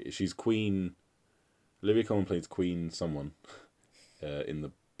is great. She's Queen... Olivia Colman plays Queen someone in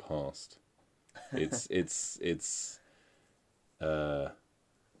the past. It's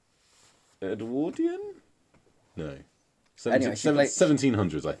Edwardian? No.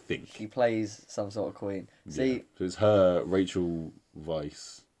 1700s, I think. She plays some sort of queen. See, yeah. So it's her, Rachel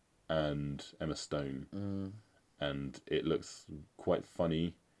Weisz, and Emma Stone, and it looks quite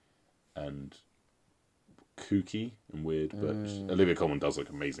funny and kooky and weird. But Olivia Colman does look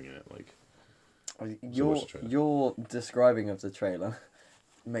amazing in it. Like, your describing of the trailer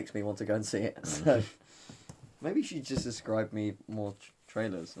makes me want to go and see it. So maybe you should just describe me more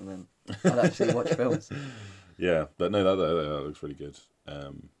trailers, and then I'll actually watch films. Yeah, but no, that looks really good.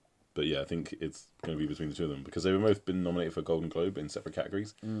 But yeah, I think it's going to be between the 2 of them, because they've both been nominated for Golden Globe in separate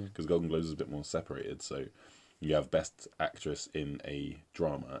categories, because Golden Globes is a bit more separated. So you have Best Actress in a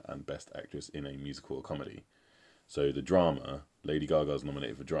Drama and Best Actress in a Musical or Comedy. So the drama, Lady Gaga's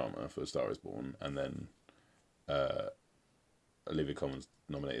nominated for drama for A Star Is Born, and then Olivia Colman's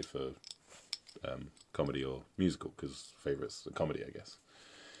nominated for comedy or musical, because favourites are comedy, I guess.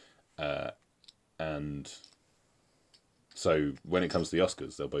 And so when it comes to the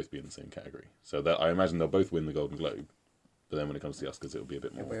Oscars, they'll both be in the same category. So I imagine they'll both win the Golden Globe, but then when it comes to the Oscars, it'll be a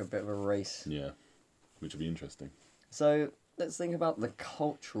bit more. It'll be a bit of a race. Yeah, which will be interesting. So let's think about the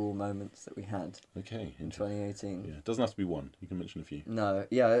cultural moments that we had Okay, in 2018. Yeah, it doesn't have to be one. You can mention a few. No,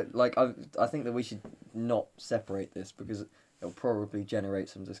 yeah, like I think that we should not separate this because it'll probably generate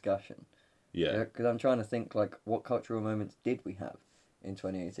some discussion. Yeah. Because I'm trying to think like what cultural moments did we have in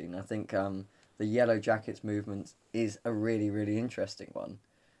 2018. I think the Yellow Jackets movement is a really, really interesting one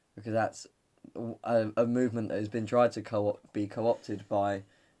because that's a movement that has been tried to be co-opted by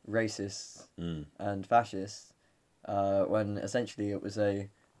racists and fascists when essentially it was a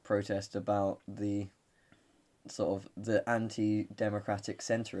protest about the sort of the anti-democratic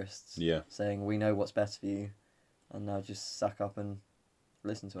centrists saying we know what's best for you and now just suck up and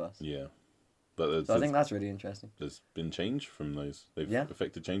listen to us. Yeah. But so I think that's really interesting. There's been change from those. They've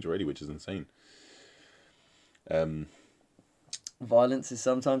affected change already, which is insane. Violence is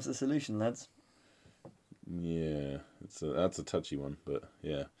sometimes the solution, lads. Yeah, that's a touchy one, but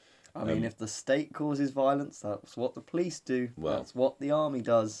yeah. I mean, if the state causes violence, that's what the police do. Well, that's what the army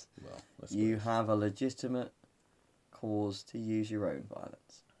does. Well, you have a legitimate cause to use your own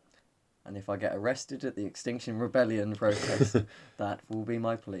violence. And if I get arrested at the Extinction Rebellion protest, that will be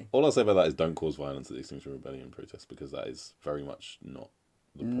my plea. All I'll say about that is don't cause violence at the Extinction Rebellion protest, because that is very much not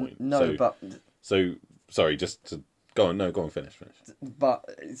the point. So, sorry, just to go on. No, go on. Finish. But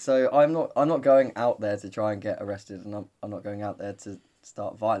so I'm not going out there to try and get arrested, and I'm not going out there to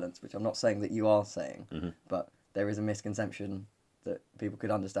start violence, which I'm not saying that you are saying. Mm-hmm. But there is a misconception that people could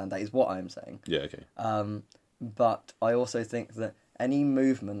understand. That is what I'm saying. Yeah. Okay. But I also think that any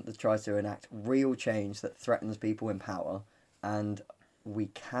movement that tries to enact real change that threatens people in power, and we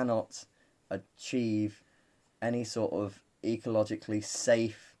cannot achieve any sort of ecologically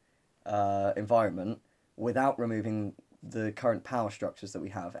safe environment without removing the current power structures that we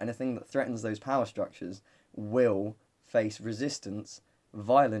have. Anything that threatens those power structures will face resistance,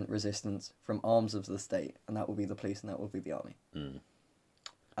 violent resistance from arms of the state, and that will be the police and that will be the army.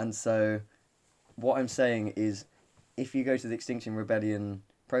 And so what I'm saying is, if you go to the Extinction Rebellion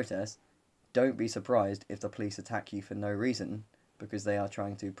protest, don't be surprised if the police attack you for no reason, because they are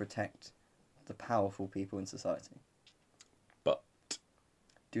trying to protect the powerful people in society. But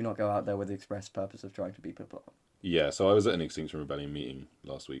do not go out there with the express purpose of trying to beat people up. Yeah, so I was at an Extinction Rebellion meeting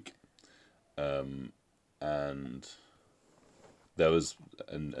last week, and there was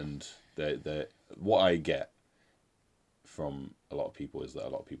what I get from a lot of people is that a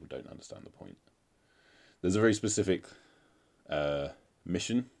lot of people don't understand the point. There's a very specific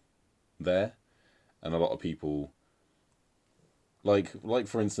mission there, and a lot of people, like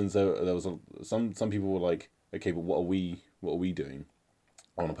for instance, there was some people were like, okay, but what are we doing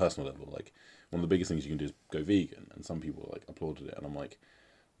on a personal level? Like, one of the biggest things you can do is go vegan, and some people like applauded it, and I'm like,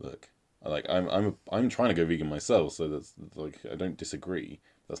 look, I'm trying to go vegan myself, so that's like, I don't disagree.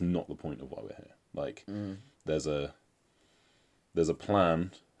 That's not the point of why we're here. Like, there's a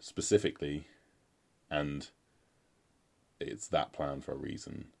plan specifically, and it's that plan for a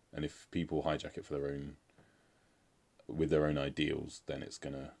reason. And if people hijack it for their own ideals, then it's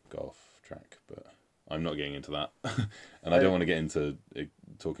gonna go off track. But I'm not getting into that, and I don't want to get into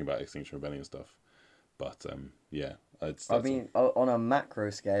talking about Extinction Rebellion stuff. But yeah, I mean, on a macro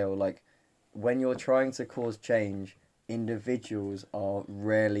scale, like when you're trying to cause change, individuals are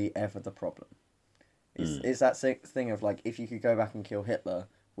rarely ever the problem. It's that thing of like, if you could go back and kill Hitler,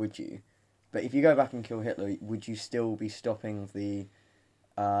 would you? But if you go back and kill Hitler, would you still be stopping the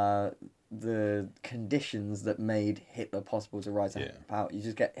conditions that made Hitler possible to rise to power? You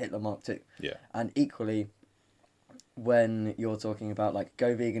just get Hitler Mark II. Yeah. And equally, when you're talking about like,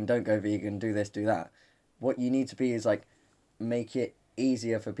 go vegan, don't go vegan, do this, do that, what you need to be is like, make it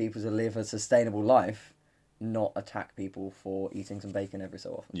easier for people to live a sustainable life, not attack people for eating some bacon every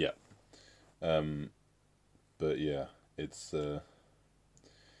so often. Yeah. But yeah, it's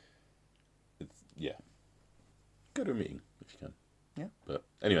yeah. Go to a meeting if you can. Yeah. But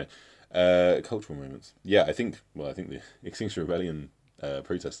anyway, cultural moments. Yeah, I think the Extinction Rebellion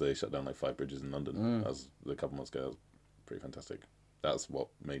protest, they shut down like 5 bridges in London. That was a couple months ago. That was pretty fantastic. That's what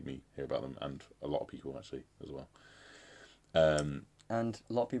made me hear about them, and a lot of people actually as well. And a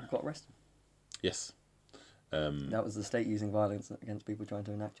lot of people got arrested. Yes. That was the state using violence against people trying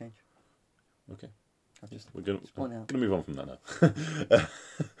to enact change. Okay. We're gonna move on from that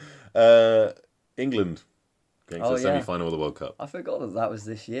now. England going to the semi-final of the World Cup. I forgot that was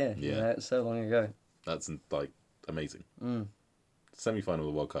this year. Yeah, it's so long ago. That's like amazing. Semi-final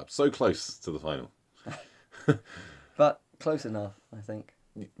of the World Cup. So close to the final. But close enough, I think.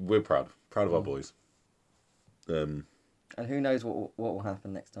 We're proud of our boys. And who knows what will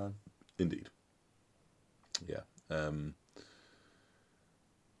happen next time? Indeed. Yeah.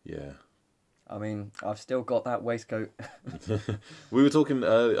 Yeah. I mean, I've still got that waistcoat. We were talking.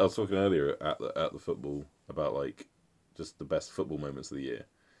 I was talking earlier at the football about like just the best football moments of the year,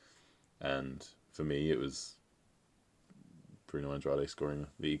 and for me it was Bruno Andrade scoring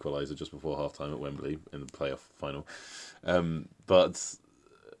the equaliser just before half-time at Wembley in the playoff final. But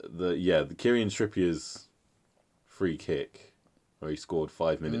the Kieran Trippier's free kick where he scored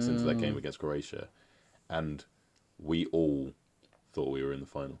 5 minutes into that game against Croatia, and we all thought we were in the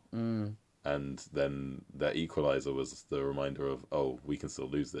final. And then that equaliser was the reminder of, oh, we can still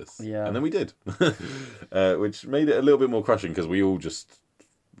lose this. Yeah. And then we did. Which made it a little bit more crushing because we were all just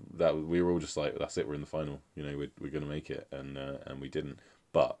like, that's it, we're in the final. You know, we're going to make it. And we didn't.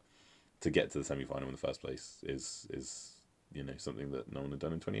 But to get to the semi-final in the first place is you know, something that no one had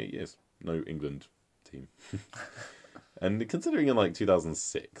done in 28 years. No England team. And considering in like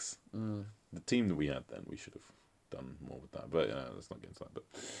 2006, the team that we had then, we should have done more with that. But let's not get into that.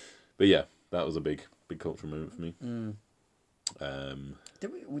 But yeah, that was a big cultural moment for me.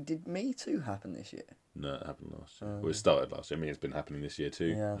 Did Me Too happen this year? No, it happened last year. Well, it started last year. I mean, it's been happening this year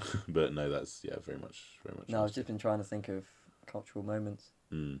too. Yeah. But no, that's very much. No, I've just been trying to think of cultural moments.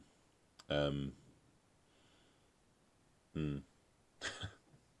 And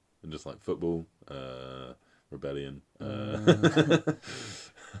just like football, rebellion,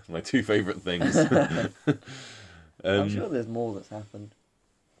 my two favourite things. I'm sure there's more that's happened.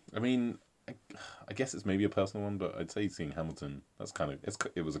 I mean, I guess it's maybe a personal one, but I'd say seeing Hamilton. That's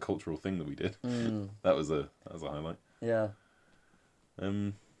it was a cultural thing that we did. That was a highlight. Yeah. Maybe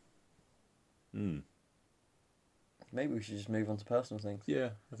we should just move on to personal things.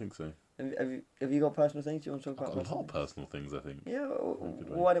 Yeah, I think so. Have you got personal things? Do you want to talk about? I've got a lot of personal things, I think. Yeah.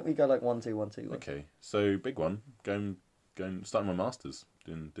 Why don't we go like 1, 2, 1, 2? Okay, so big one. Going starting my masters.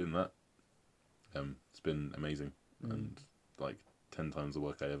 Doing that. It's been amazing and like 10 times the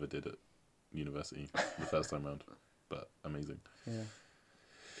work I ever did at university the first time round, but amazing. Yeah.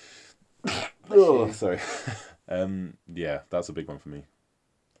 Oh, sorry. Yeah, that's a big one for me.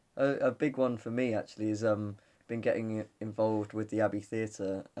 A big one for me actually is been getting involved with the Abbey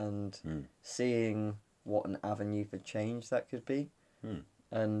Theatre and seeing what an avenue for change that could be,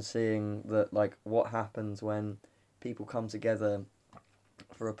 and seeing that like what happens when people come together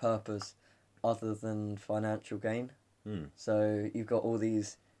for a purpose other than financial gain. So you've got all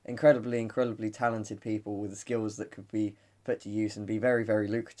these incredibly talented people with the skills that could be put to use and be very, very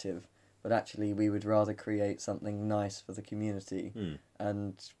lucrative, but actually we would rather create something nice for the community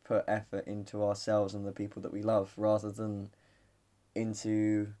and put effort into ourselves and the people that we love rather than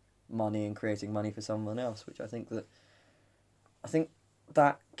into money and creating money for someone else, which I think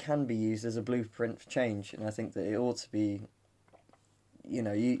that can be used as a blueprint for change, and I think that it ought to be, you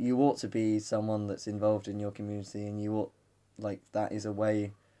know, you ought to be someone that's involved in your community, and you ought, like, that is a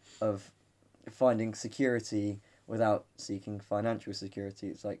way of finding security without seeking financial security.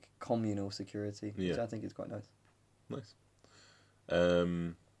 It's like communal security, which I think is quite nice. Nice.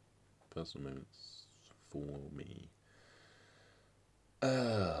 Personal moments for me.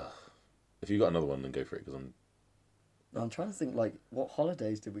 If you got another one, then go for it, because I'm trying to think, like, what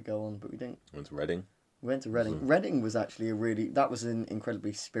holidays did we go on, but we didn't. Went to Reading. We went to Reading. Reading was actually that was an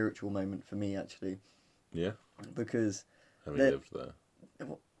incredibly spiritual moment for me, actually. Yeah. Because lived there.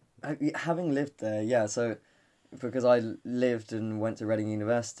 Having lived there, yeah. So, because I lived and went to Reading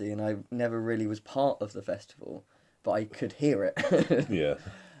University, and I never really was part of the festival, but I could hear it. Yeah.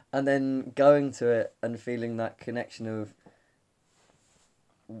 And then going to it and feeling that connection of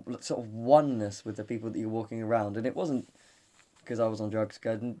sort of oneness with the people that you're walking around, and it wasn't because I was on drugs.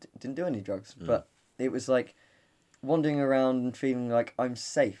 I didn't do any drugs, but it was like wandering around and feeling like I'm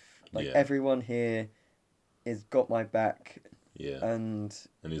safe. Like everyone here is got my back. Yeah. And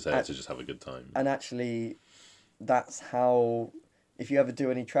he's there to just have a good time. And actually, that's how, if you ever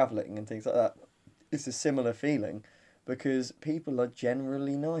do any travelling and things like that, it's a similar feeling, because people are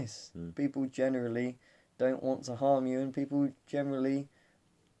generally nice. People generally don't want to harm you, and people generally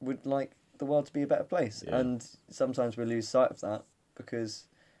would like the world to be a better place. Yeah. And sometimes we lose sight of that because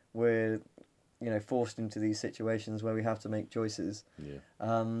we're, you know, forced into these situations where we have to make choices. Yeah.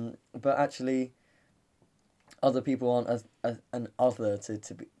 But actually, other people aren't an other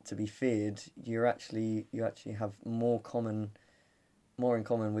to be feared. You actually have more in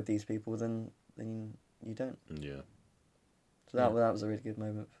common with these people than you don't. Yeah. So that was a really good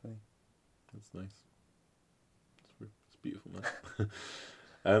moment for me. That's nice. It's beautiful,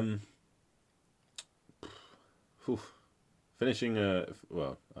 man. Whew. Finishing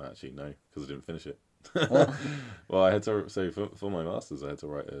well, actually no, because I didn't finish it. Well, I had to, so for my masters I had to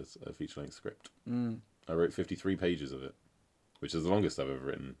write a feature-length script. I wrote 53 pages of it, which is the longest I've ever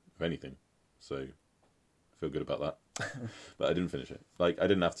written of anything, so I feel good about that. But I didn't finish it. Like, I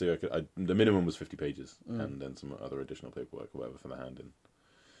didn't have to. The minimum was 50 pages, and then some other additional paperwork or whatever for the hand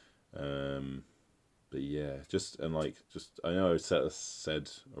in. But yeah, I know I said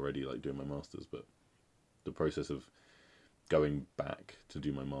already, like, doing my masters, but the process of going back to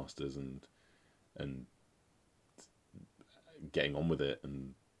do my masters and getting on with it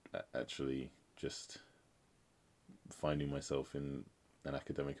and actually just finding myself in an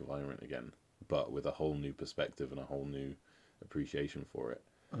academic environment again, but with a whole new perspective and a whole new appreciation for it.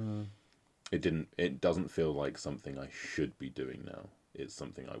 It doesn't feel like something I should be doing now. It's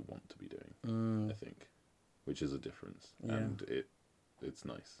something I want to be doing, I think, which is a difference. Yeah. And it's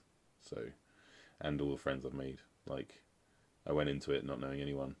nice. So, and all the friends I've made, like, I went into it not knowing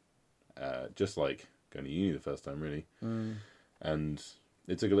anyone, just like going to uni the first time, really. And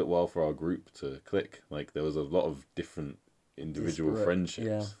it took a little while for our group to click. Like, there was a lot of different individual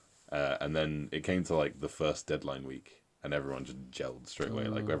friendships. Yeah. And then it came to, like, the first deadline week, and everyone just gelled straight away.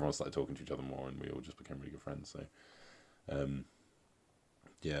 Like, everyone started talking to each other more, and we all just became really good friends. So,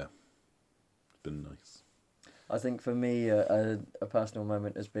 yeah, it's been nice. I think for me, a personal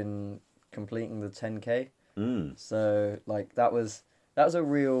moment has been completing the 10K. So, like, that was a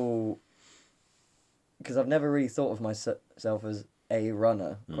real, because I've never really thought of myself as a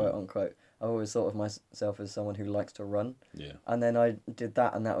runner, quote unquote. I've always thought of myself as someone who likes to run. Yeah. And then I did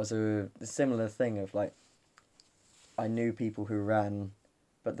that, and that was a similar thing of, like, I knew people who ran,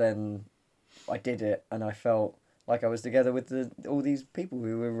 but then I did it, and I felt like I was together with all these people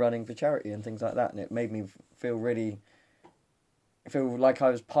who were running for charity and things like that, and it made me feel like I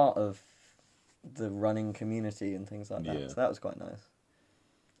was part of the running community and things like that. Yeah. So that was quite nice.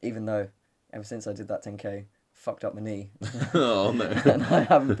 Even though ever since I did that 10K, fucked up my knee. Oh no. And I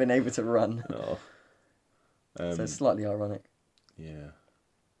haven't been able to run. Oh. So it's slightly ironic. Yeah.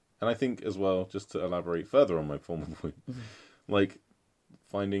 And I think as well, just to elaborate further on my former point, like,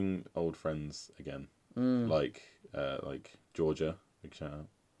 finding old friends again. Like Georgia, big shout out.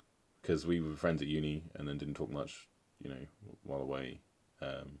 Because we were friends at uni and then didn't talk much, while away.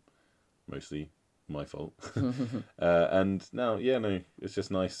 Mostly my fault. And now, it's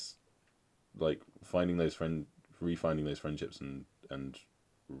just nice, like, refinding those friendships and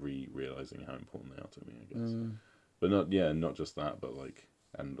realizing how important they are to me, I guess. But not just that, but, like,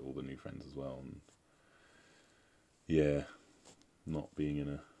 and all the new friends as well. And yeah, not being in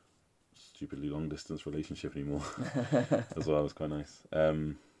a stupidly long distance relationship anymore as well was quite nice.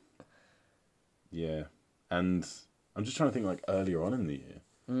 Yeah, and I'm just trying to think, like, earlier on in the year.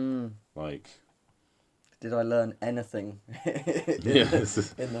 Like, did I learn anything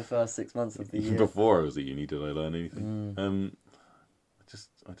in the first 6 months of the year? Before I was at uni, did I learn anything?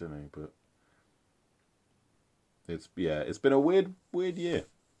 I don't know, but it's been a weird year,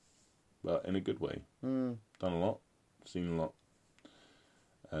 but in a good way. Done a lot, seen a lot,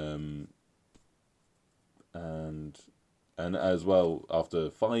 and as well, after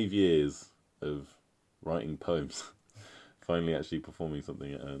 5 years of writing poems, finally actually performing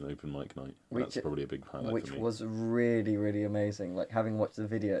something at an open mic night. That's probably a big highlight for me. Which was really, really amazing. Like, having watched the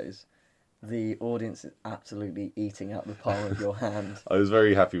videos, the audience is absolutely eating out the palm of your hand. I was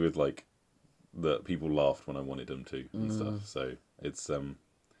very happy with, like, that people laughed when I wanted them to and stuff. So it's I'm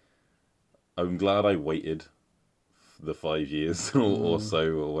glad I waited the 5 years or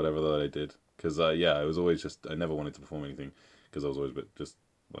so or whatever that I did, because I was always I never wanted to perform anything because I was always a bit just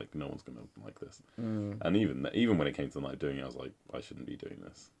like, no one's gonna like this. And even when it came to the night of doing it, I was like, I shouldn't be doing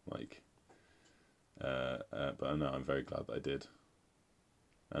this. Like, but no, I'm very glad that I did,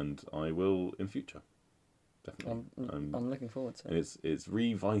 and I will in future. Definitely. I'm looking forward to it. And it's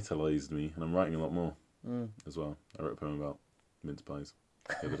revitalised me, and I'm writing a lot more as well. I wrote a poem about mince pies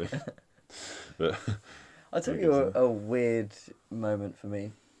the other day. But I'll tell you a weird moment for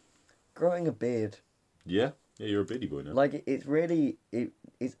me. Growing a beard. Yeah, you're a beardy boy now. Like,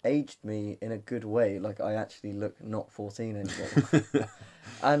 it's aged me in a good way. Like, I actually look not 14 anymore.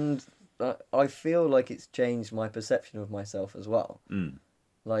 And I feel like it's changed my perception of myself as well.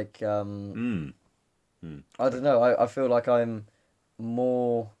 Like, I don't know. I feel like I'm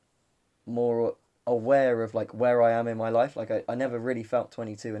more aware of, like, where I am in my life. Like, I never really felt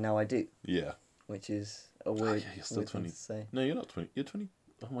 22, and now I do. Yeah. Which is a weird, you're still weird 20. thing to say. No, you're not 20. You're 20.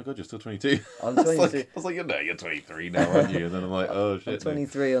 Oh my god, you're still 22. I'm 22. I was like, you're 23 now, aren't you? And then I'm like, oh shit. I'm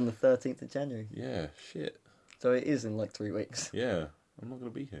 23 on the 13th of January. Yeah, shit. So it is in like 3 weeks. Yeah, I'm not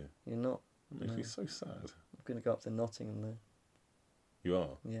going to be here. You're not. That makes No. me so sad. I'm going to go up to Nottingham though. You are?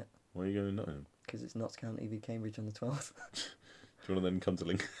 Yeah. Why are you going to Nottingham? Because it's Notts County v Cambridge on the 12th. Do you want to then come to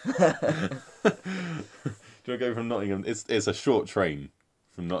Lincoln? Do you want to go from Nottingham? It's a short train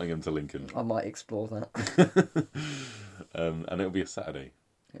from Nottingham to Lincoln. I might explore that. And it'll be a Saturday.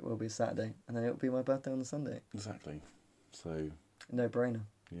 It will be Saturday, and then it'll be my birthday on the Sunday. Exactly. So, No brainer.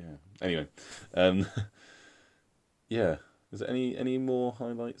 yeah. Anyway. Yeah. Is there any more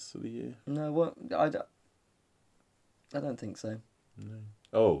highlights of the year? No, what? I don't think so. No.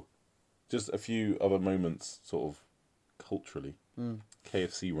 Oh, just a few other moments, sort of culturally.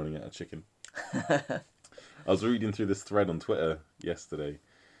 KFC running out of chicken. I was reading through this thread on Twitter yesterday,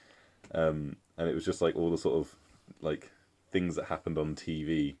 and it was just like all the sort of like things that happened on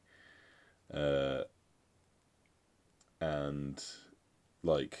TV, and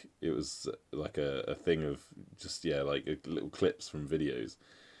like it was like a thing of just like little clips from videos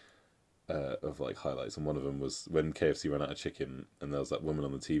of like highlights, and one of them was when KFC ran out of chicken, and there was that woman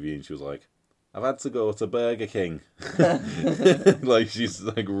on the TV, and she was like, "I've had to go to Burger King," like she's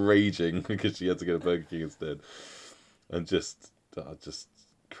like raging because she had to go to Burger King instead, and just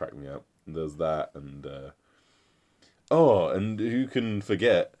cracked me up. And there's that, and and who can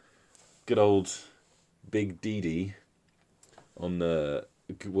forget good old Big Dee on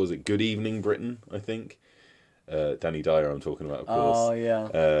was it Good Evening Britain, I think. Danny Dyer I'm talking about, of course. Oh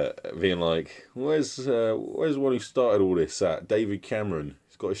yeah. Being like, where's one who started all this at? David Cameron.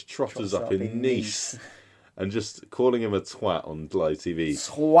 He's got his trotters up in Nice. And just calling him a twat on live TV.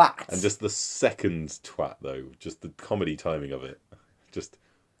 Twat. And just the second twat though, just the comedy timing of it. Just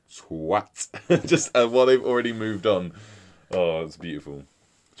twat. Just while they've already moved on. Oh, it's beautiful.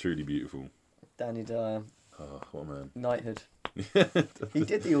 Truly beautiful. Danny Dyer. Oh, what a man. Knighthood. He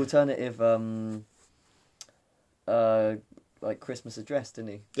did the alternative like Christmas address,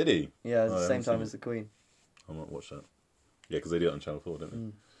 didn't he? Did he? Yeah, at the I same haven't time seen as the Queen. I might watch that. Yeah, because they do it on Channel 4,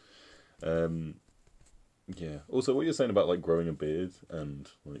 don't they? Yeah. Also, what you're saying about like growing a beard and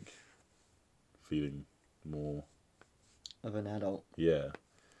like feeling more Of an adult. Yeah.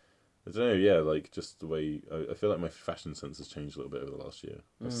 I don't know, yeah, like just the way I feel like my fashion sense has changed a little bit over the last year.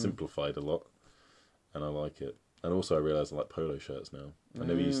 I've simplified a lot and I like it. And also I realise I like polo shirts now. I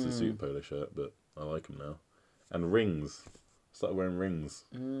never used to suit a polo shirt, but I like them now. And rings. I started wearing rings.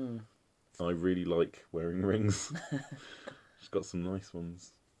 I really like wearing rings. Just got some nice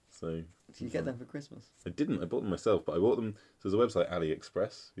ones. So Did you get them for Christmas? I didn't. I bought them myself, but I bought them. So there's a website,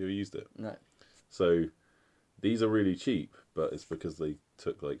 AliExpress. Have you ever used it? No. So these are really cheap, but it's because they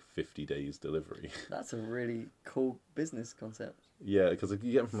took like 50 days delivery. That's a really cool business concept. Yeah, because you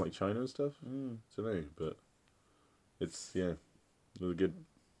get them from like China and stuff. I don't know, but it's really good.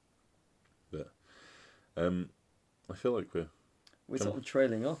 But I feel like we're sort of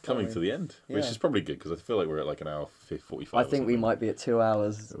trailing off. coming aren't to we? the end, which is probably good because I feel like we're at like an hour 45. I think we might be at 2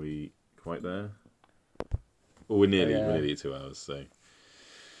 hours. Are we quite there? Well, we're nearly. Yeah. We're nearly at 2 hours, so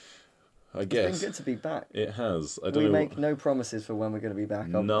I guess It's been good to be back. it has. I don't We know. make no promises for when we're going to be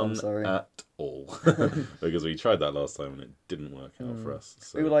back. I'm None sorry. at all, because we tried that last time and it didn't work out for us.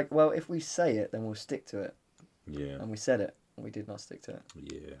 So. We were like, well, if we say it, then we'll stick to it. yeah, And we said it, and we did not stick to it.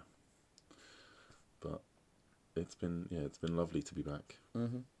 yeah. But it's been lovely to be back,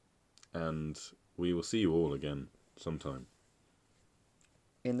 and we will see you all again sometime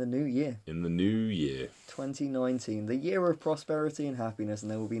In the new year, in the new year. 2019, the year of prosperity and happiness, and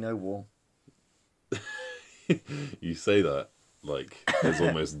there will be no war. You say that like there's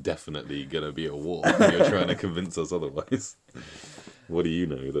almost definitely going to be a war. You're trying to convince us otherwise. What do you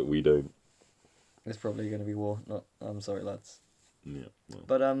know that we don't? There's probably going to be war. Not, I'm sorry, lads. Yeah. Well,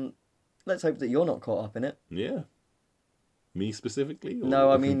 But let's hope that you're not caught up in it. yeah. Me specifically? Or No,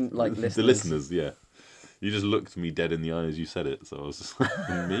 I mean, like, listeners. The listeners, yeah. You just looked me dead in the eye as you said it, so I was just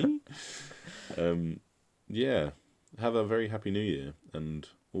like, me? Yeah. Have a very happy new year and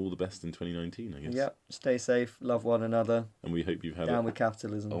all the best in 2019, I guess. Yep. Stay safe. Love one another. And we hope you've had Down with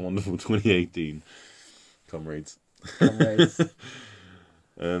capitalism. a wonderful 2018, comrades. Comrades.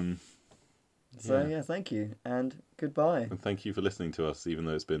 Yeah. Yeah, thank you. And goodbye. And thank you for listening to us, even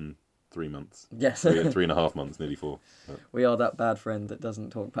though it's been 3 months. Yes. 3.5 months, nearly 4. We are that bad friend that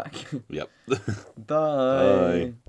doesn't talk back. Yep. Bye. Bye.